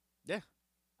Prussia. Yeah.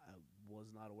 I was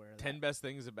not aware of 10 that. best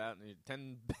things about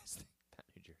 10 best things about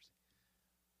New Jersey.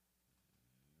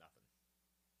 Nothing.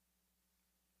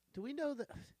 Do we know that?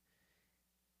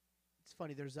 It's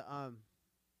funny. There's a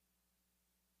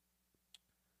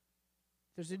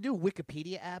new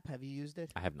Wikipedia app. Have you used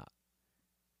it? I have not.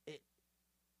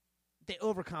 They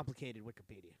overcomplicated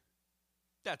Wikipedia.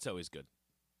 That's always good.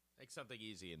 Make something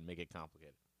easy and make it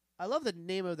complicated. I love the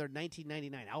name of their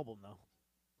 1999 album, though.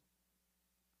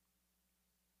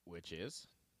 Which is?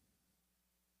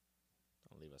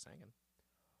 Don't leave us hanging.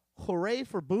 Hooray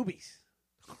for Boobies.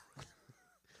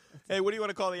 Hey, what do you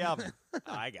want to call the album?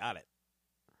 I got it.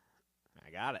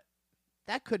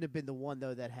 That couldn't have been the one,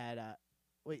 though, that had...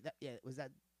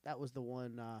 That was the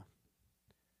one...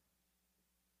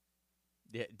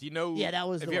 Yeah. Do you know? Yeah, that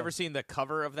was Have the you one. ever seen the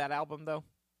cover of that album though?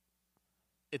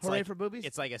 It's Hooray like for Boobies?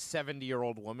 It's like a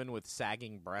 70-year-old woman with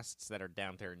sagging breasts that are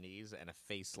down to her knees and a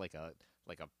face like a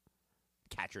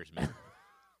catcher's mitt.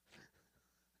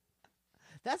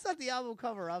 That's not the album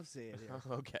cover I'm seeing here.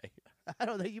 Okay. I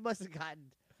don't know. You must have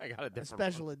gotten I got a a different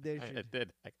special one. edition. I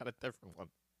did. I got a different one.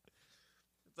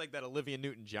 It's like that Olivia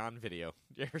Newton-John video.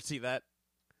 Did you ever see that?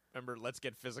 Remember Let's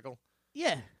Get Physical?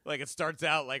 Yeah. Like, it starts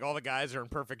out like all the guys are in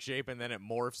perfect shape, and then it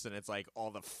morphs, and it's like all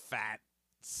the fat,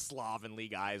 slovenly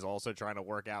guys also trying to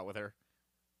work out with her.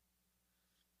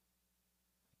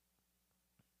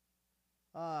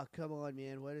 Oh, come on,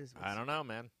 man. What is... I don't know,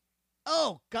 man.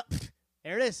 Oh, God.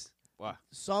 There it is. What?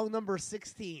 Song number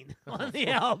 16 on the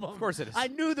album. Of course it is. I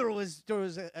knew there was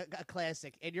a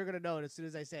classic, and you're going to know it as soon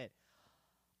as I say it.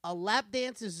 A lap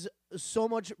dance is so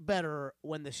much better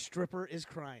when the stripper is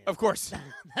crying. Of course.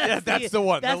 That's the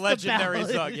one. The that's legendary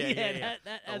ballad. song. Yeah.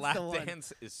 That's The lap the one.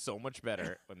 dance is so much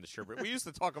better when the stripper. We used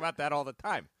to talk about that all the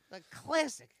time. A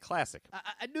classic. Classic.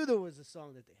 I knew there was a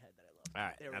song that they had that I loved. All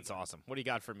right, There we that's go. awesome. What do you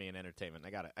got for me in entertainment? I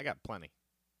got it. I got plenty.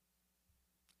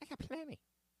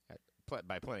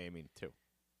 By plenty, I mean 2.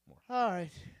 All right.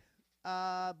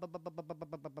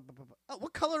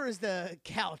 What color is the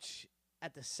couch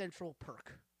at the Central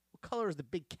Perk? What color is the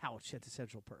big couch at the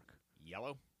Central Perk?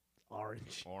 Yellow,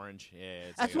 Orange. orange. Yeah,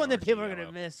 it's That's like one that orangey people are yellow. going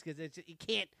to miss because you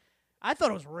can't. I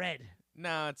thought it was red.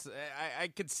 No, it's I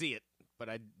could see it, but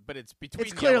it's between.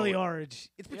 It's clearly yellow orange.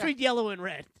 It's between yellow and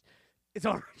red. It's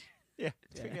orange. Yeah,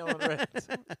 between yellow and red.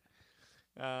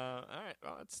 All right,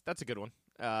 well, that's a good one.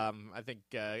 I think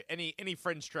any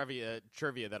French trivia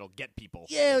that'll get people.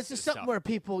 Yeah, is- it's just is something tough. where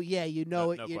people, you know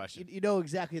No- it. no you, question. you know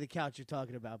exactly the couch you're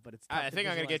talking about, but it's. Tough I think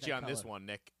I'm going to get you on this one,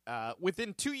 Nick.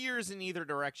 Within 2 years in either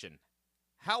direction,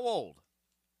 how old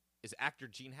is actor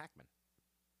Gene Hackman?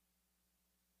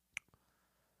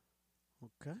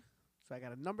 Okay, So I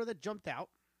got a number that jumped out,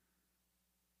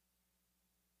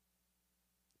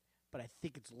 but I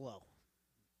think it's low.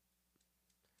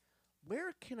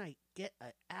 Where can I get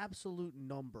an absolute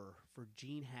number for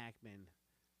Gene Hackman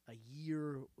a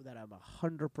year that I'm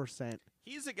 100%?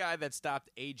 He's a guy that stopped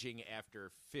aging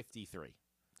after 53.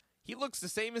 He looks the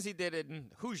same as he did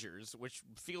in Hoosiers, which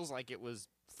feels like it was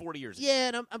 40 years ago. Yeah,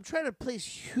 and I'm trying to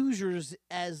place Hoosiers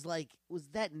as, like, was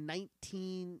that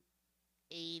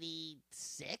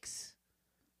 1986?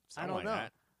 I don't know.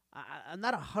 That. I'm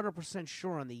not 100%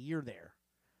 sure on the year there.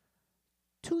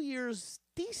 2 years,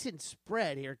 decent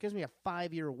spread here. It gives me a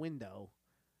 5-year window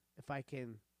if I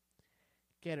can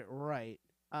get it right.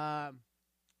 So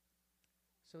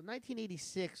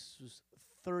 1986 was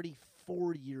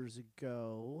 34 years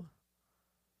ago.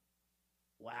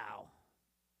 Wow.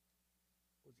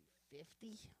 Was he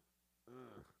 50?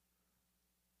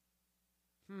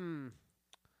 I'm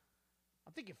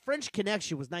thinking French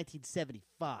Connection was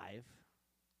 1975.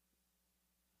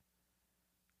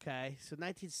 Okay, so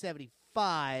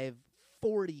 1975,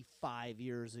 45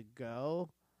 years ago.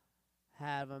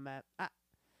 Have him at...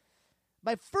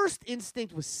 my first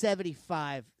instinct was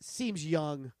 75. Seems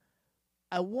young.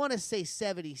 I want to say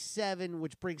 77,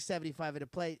 which brings 75 into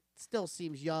play. Still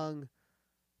seems young.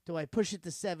 Do I push it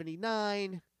to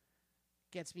 79?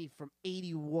 Gets me from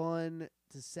 81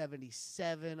 to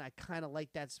 77. I kind of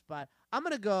like that spot. I'm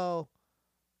gonna go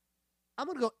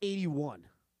 81.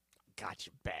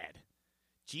 Gotcha, bad.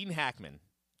 Gene Hackman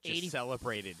just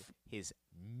celebrated his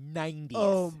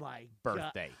 90th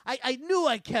birthday. God. I knew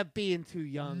I kept being too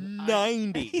young.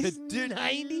 90. He's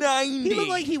 90? 90. He looked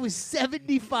like he was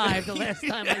 75 the last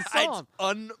time I saw him. It's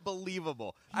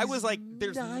unbelievable. I was like,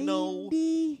 there's 90? no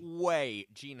way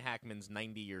Gene Hackman's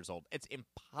 90 years old. It's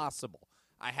impossible.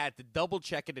 I had to double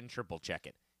check it and triple check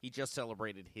it. He just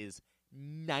celebrated his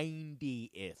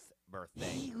 90th birthday.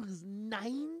 He was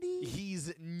 90?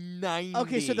 He's 90.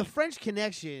 Okay, so the French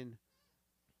Connection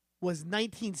was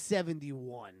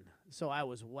 1971. So I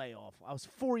was way off. I was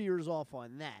 4 years off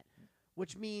on that,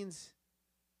 which means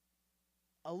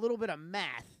a little bit of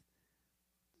math.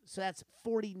 So that's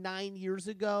 49 years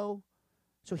ago.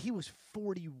 So he was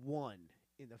 41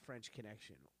 in the French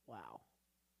Connection. Wow.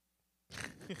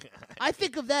 I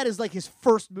think of that as like his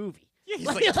first movie. Yeah, he's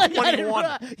like 21.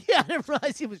 I didn't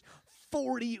realize he was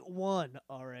 41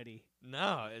 already.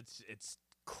 No, it's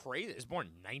crazy. He was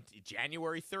born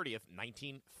January 30th,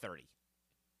 1930.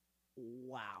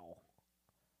 Wow.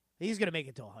 He's going to make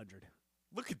it to 100.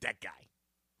 Look at that guy.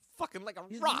 Fucking like a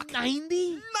He's rock.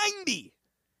 90? 90!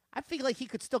 I feel like he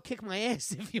could still kick my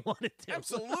ass if he wanted to.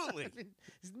 Absolutely.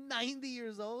 He's 90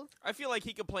 years old. I feel like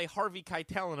he could play Harvey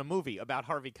Keitel in a movie about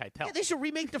Harvey Keitel. Yeah, they should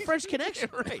remake The French Connection.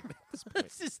 Right.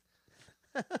 It's just...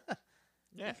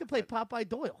 Yeah, he could play Popeye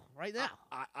Doyle right now.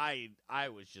 I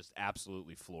was just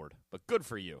absolutely floored. But good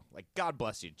for you. Like, God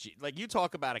bless you. Like, you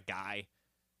talk about a guy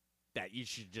that you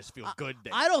should just feel good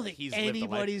that I don't think he's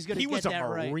anybody's going to get that right. He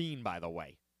was a Marine, by the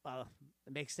way.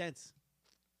 It makes sense.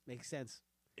 Makes sense.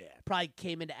 Yeah. Probably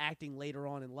came into acting later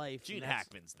on in life. Gene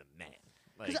Hackman's the man.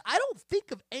 Because I don't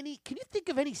think of any... Can you think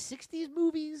of any 60s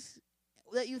movies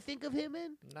that you think of him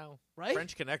in? No. Right?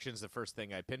 French Connection's the first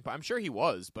thing I pinpoint. I'm sure he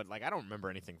was, but like I don't remember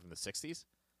anything from the 60s.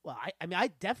 Well, I mean, I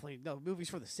definitely know movies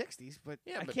from the 60s, but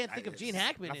I can't think of Gene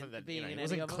Hackman being in he any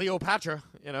wasn't of them. Cleopatra.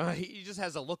 He just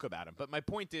has a look about him. But my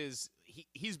point is,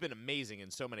 he's been amazing in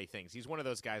so many things. He's one of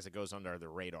those guys that goes under the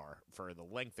radar for the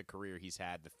length of career he's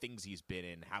had, the things he's been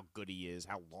in, how good he is,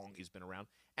 how long he's been around.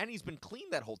 And he's been clean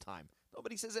that whole time.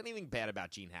 Nobody says anything bad about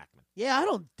Gene Hackman. Yeah, I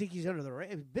don't think he's under the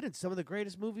radar. He's been in some of the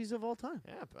greatest movies of all time.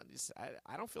 Yeah, but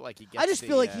I don't feel like he gets I just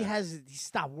feel like he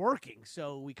stopped working,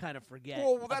 so we kind of forget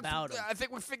about him. I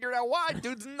think we figured out why.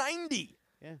 Dude's 90.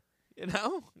 Yeah. You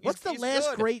know? What's the he's last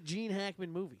good. great Gene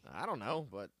Hackman movie? I don't know,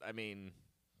 but I mean...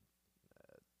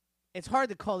 It's hard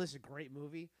to call this a great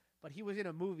movie, but he was in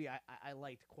a movie I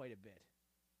liked quite a bit.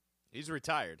 He's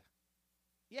retired.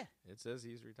 Yeah. It says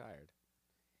he's retired.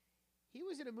 He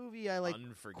was in a movie I liked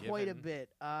quite a bit.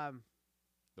 The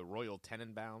Royal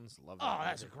Tenenbaums. Love that movie.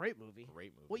 That's a great movie.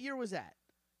 Great movie. What year was that?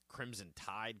 Crimson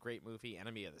Tide, great movie.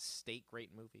 Enemy of the State,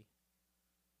 great movie.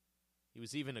 He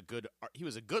was even a good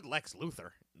Lex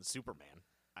Luthor in Superman.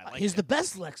 He's the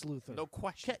best Lex Luthor. No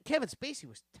question. Kevin Spacey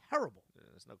was terrible.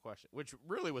 There's no question. Which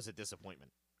really was a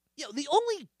disappointment. Yeah, the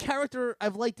only character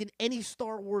I've liked in any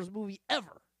Star Wars movie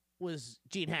ever was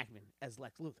Gene Hackman as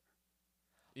Lex Luthor.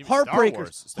 Even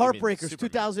Heartbreakers,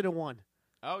 2001.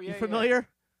 Oh, yeah. You familiar?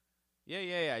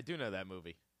 Yeah. I do know that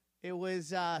movie. It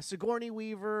was Sigourney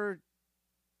Weaver,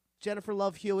 Jennifer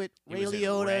Love Hewitt, Ray was in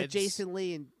Liotta, Reds. Jason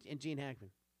Lee, and Gene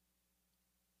Hackman.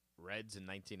 Reds in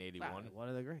 1981. Wow, one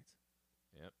of the greats.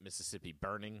 Yep. Mississippi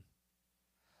Burning.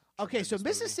 Okay, so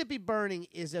Tremendous movie. Mississippi Burning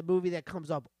is a movie that comes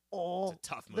up all It's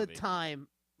a tough the movie. time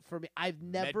for me. I've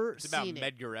never It's about seen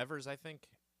it. Medgar Evers, I think.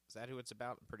 Is that who it's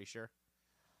about? I'm pretty sure.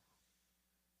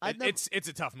 I've never- It's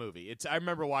a tough movie. I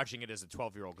remember watching it as a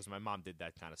 12-year-old because my mom did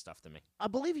that kind of stuff to me. I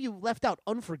believe you left out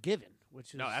Unforgiven, which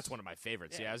is No, that's one of my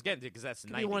favorites. Yeah. Yeah, I was getting to because that's the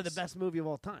could 90s. be one of the best movie of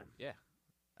all time. Yeah,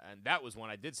 and that was one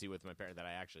I did see with my parent that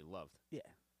I actually loved. Yeah,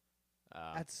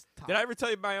 that's top. Did I ever tell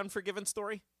you my Unforgiven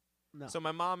story? No. So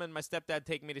my mom and my stepdad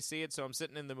take me to see it. So I'm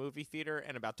sitting in the movie theater,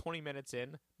 and about 20 minutes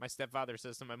in, my stepfather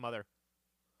says to my mother,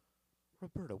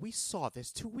 "Roberta, we saw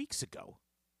this 2 weeks ago."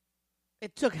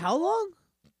 It took how long?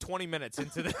 20 minutes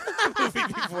into the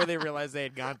movie before they realized they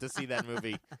had gone to see that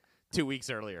movie 2 weeks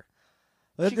earlier.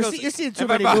 She goes- You're seeing too and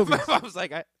my many mom- movies. My mom was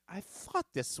like, I thought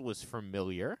this was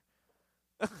familiar.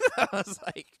 I was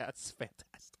like, that's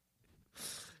fantastic.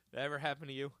 That ever happened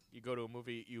to you? You go to a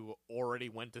movie you already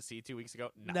went to see 2 weeks ago?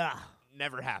 No. Nah.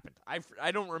 Never happened.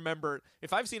 I don't remember.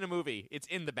 If I've seen a movie, it's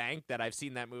in the bank that I've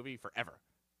seen that movie forever.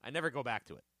 I never go back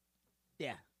to it.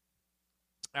 Yeah.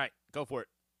 All right, go for it.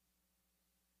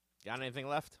 Got anything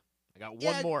left? I got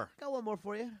Yeah, one more. Got one more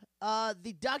for you.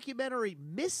 The documentary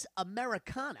Miss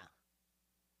Americana.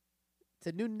 It's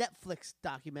a new Netflix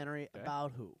documentary Okay.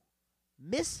 about who?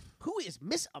 Who is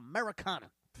Miss Americana?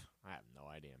 I have no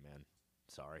idea, man.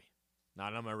 Sorry.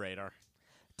 Not on my radar.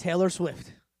 Taylor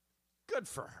Swift. Good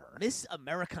for her. Miss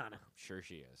Americana. I'm sure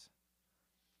she is.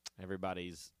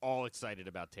 Everybody's all excited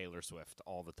about Taylor Swift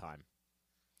all the time.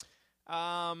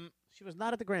 She was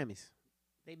not at the Grammys.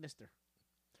 They missed her.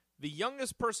 The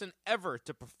youngest person ever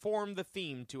to perform the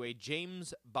theme to a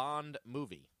James Bond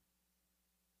movie.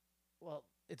 Well,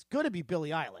 it's going to be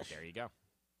Billie Eilish. There you go.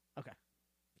 Okay.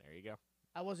 There you go.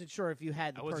 I wasn't sure if you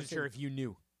had the I wasn't person. sure if you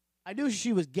knew. I knew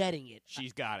she was getting it.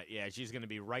 She's got it. Yeah, she's going to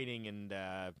be writing and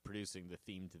producing the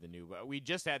theme to the new. We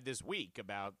just had this week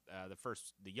about the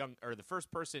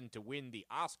first person to win the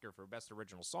Oscar for Best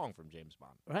Original Song from James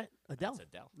Bond. Right? Adele. That's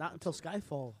Adele. Not Absolutely. until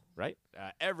Skyfall. Right?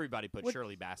 Everybody put What-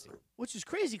 Shirley Bassey. Which is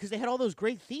crazy because they had all those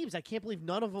great themes. I can't believe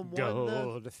none of them won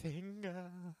the... Goldfinger.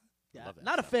 Yeah, Love that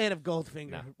not a stuff. fan of Goldfinger.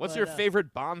 No. What's but, your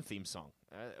favorite Bond theme song?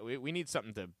 We need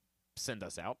something to send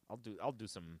us out. I'll do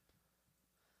some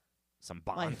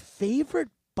Bond. My favorite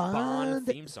Bond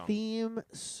theme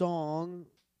song.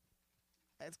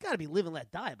 It's got to be Live and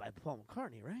Let Die by Paul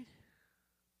McCartney, right?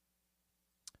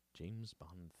 James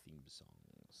Bond theme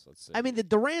songs. Let's see. I mean, the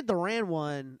Duran Duran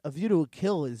one, A View to a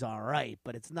Kill, is all right,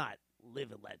 but it's not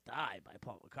Live and Let Die by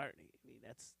Paul McCartney. I mean,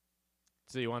 that's...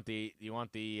 So you want the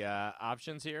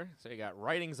options here? So you got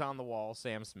Writings on the Wall,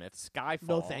 Sam Smith, Skyfall.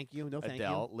 No, thank you. No, thank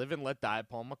Adele, you. Live and Let Die,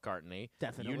 Paul McCartney.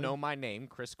 Definitely. You Know My Name,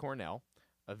 Chris Cornell.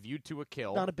 A View to a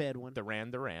Kill, Not a bad one.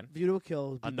 Duran Duran. View to a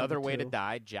Kill. would be Another number Way to 2.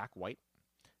 Die, Jack White.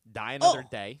 Die Another Oh.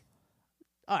 Day.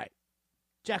 All right.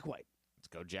 Jack White. Let's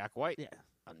go, Jack White. Yeah.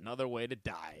 Another Way to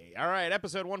Die. All right,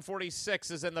 episode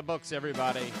 146 is in the books,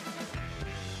 everybody.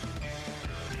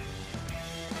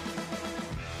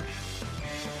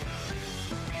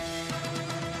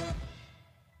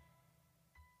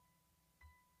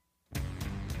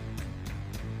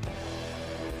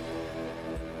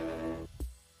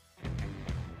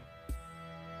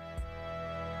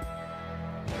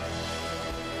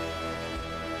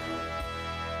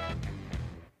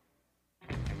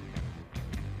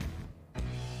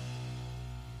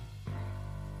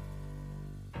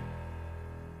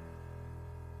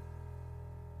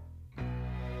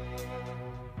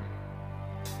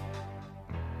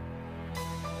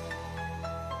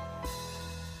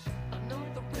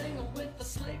 Another ringer with a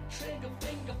slick trigger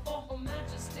finger for Her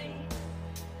Majesty.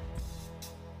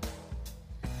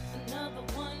 Another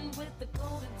one with the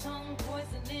golden tongue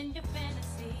poisoning your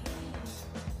fantasy.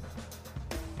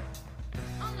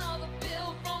 Another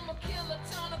bill from a killer,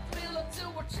 turn a thriller to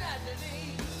a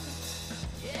tragedy.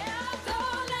 Yeah,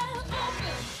 door left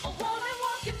open, a woman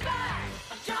walking by,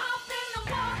 a drop in the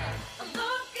water, a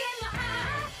look in the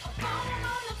eye, a phone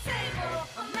on the table,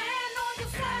 a man on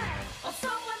your side, or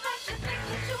someone that you think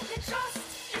that you can trust.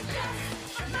 It's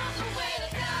just another way to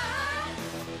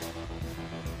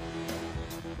die.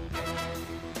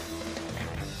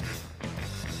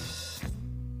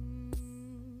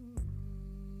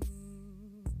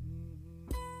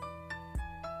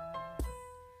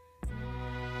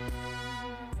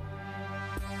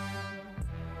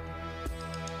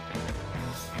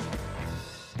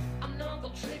 Another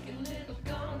tricky little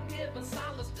gun giving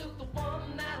solace to the one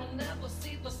that'll never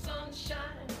see the sunshine.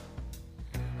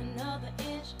 Another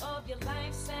inch of your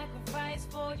life sacrifice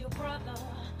for your brother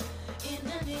in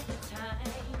the nick of time.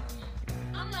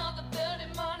 Another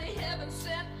dirty money, heaven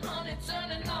sent honey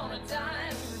turning on a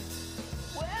dime.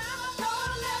 Well, I told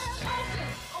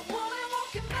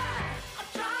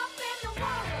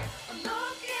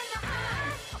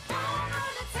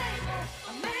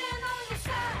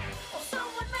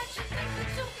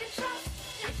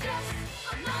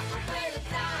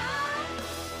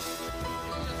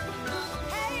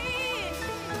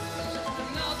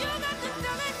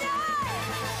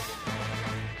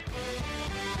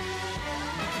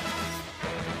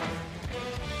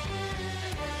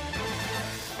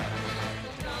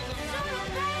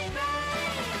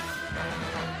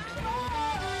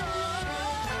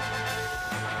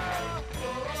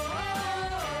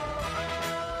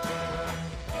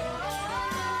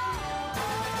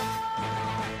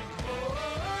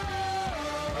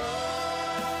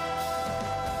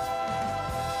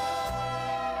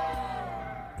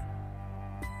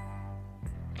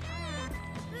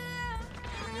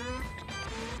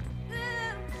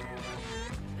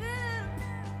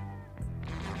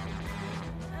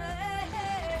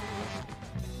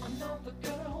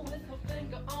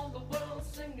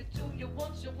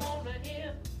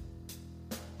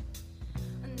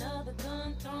the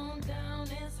gun thrown down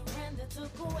and surrender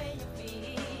took away your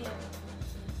fear.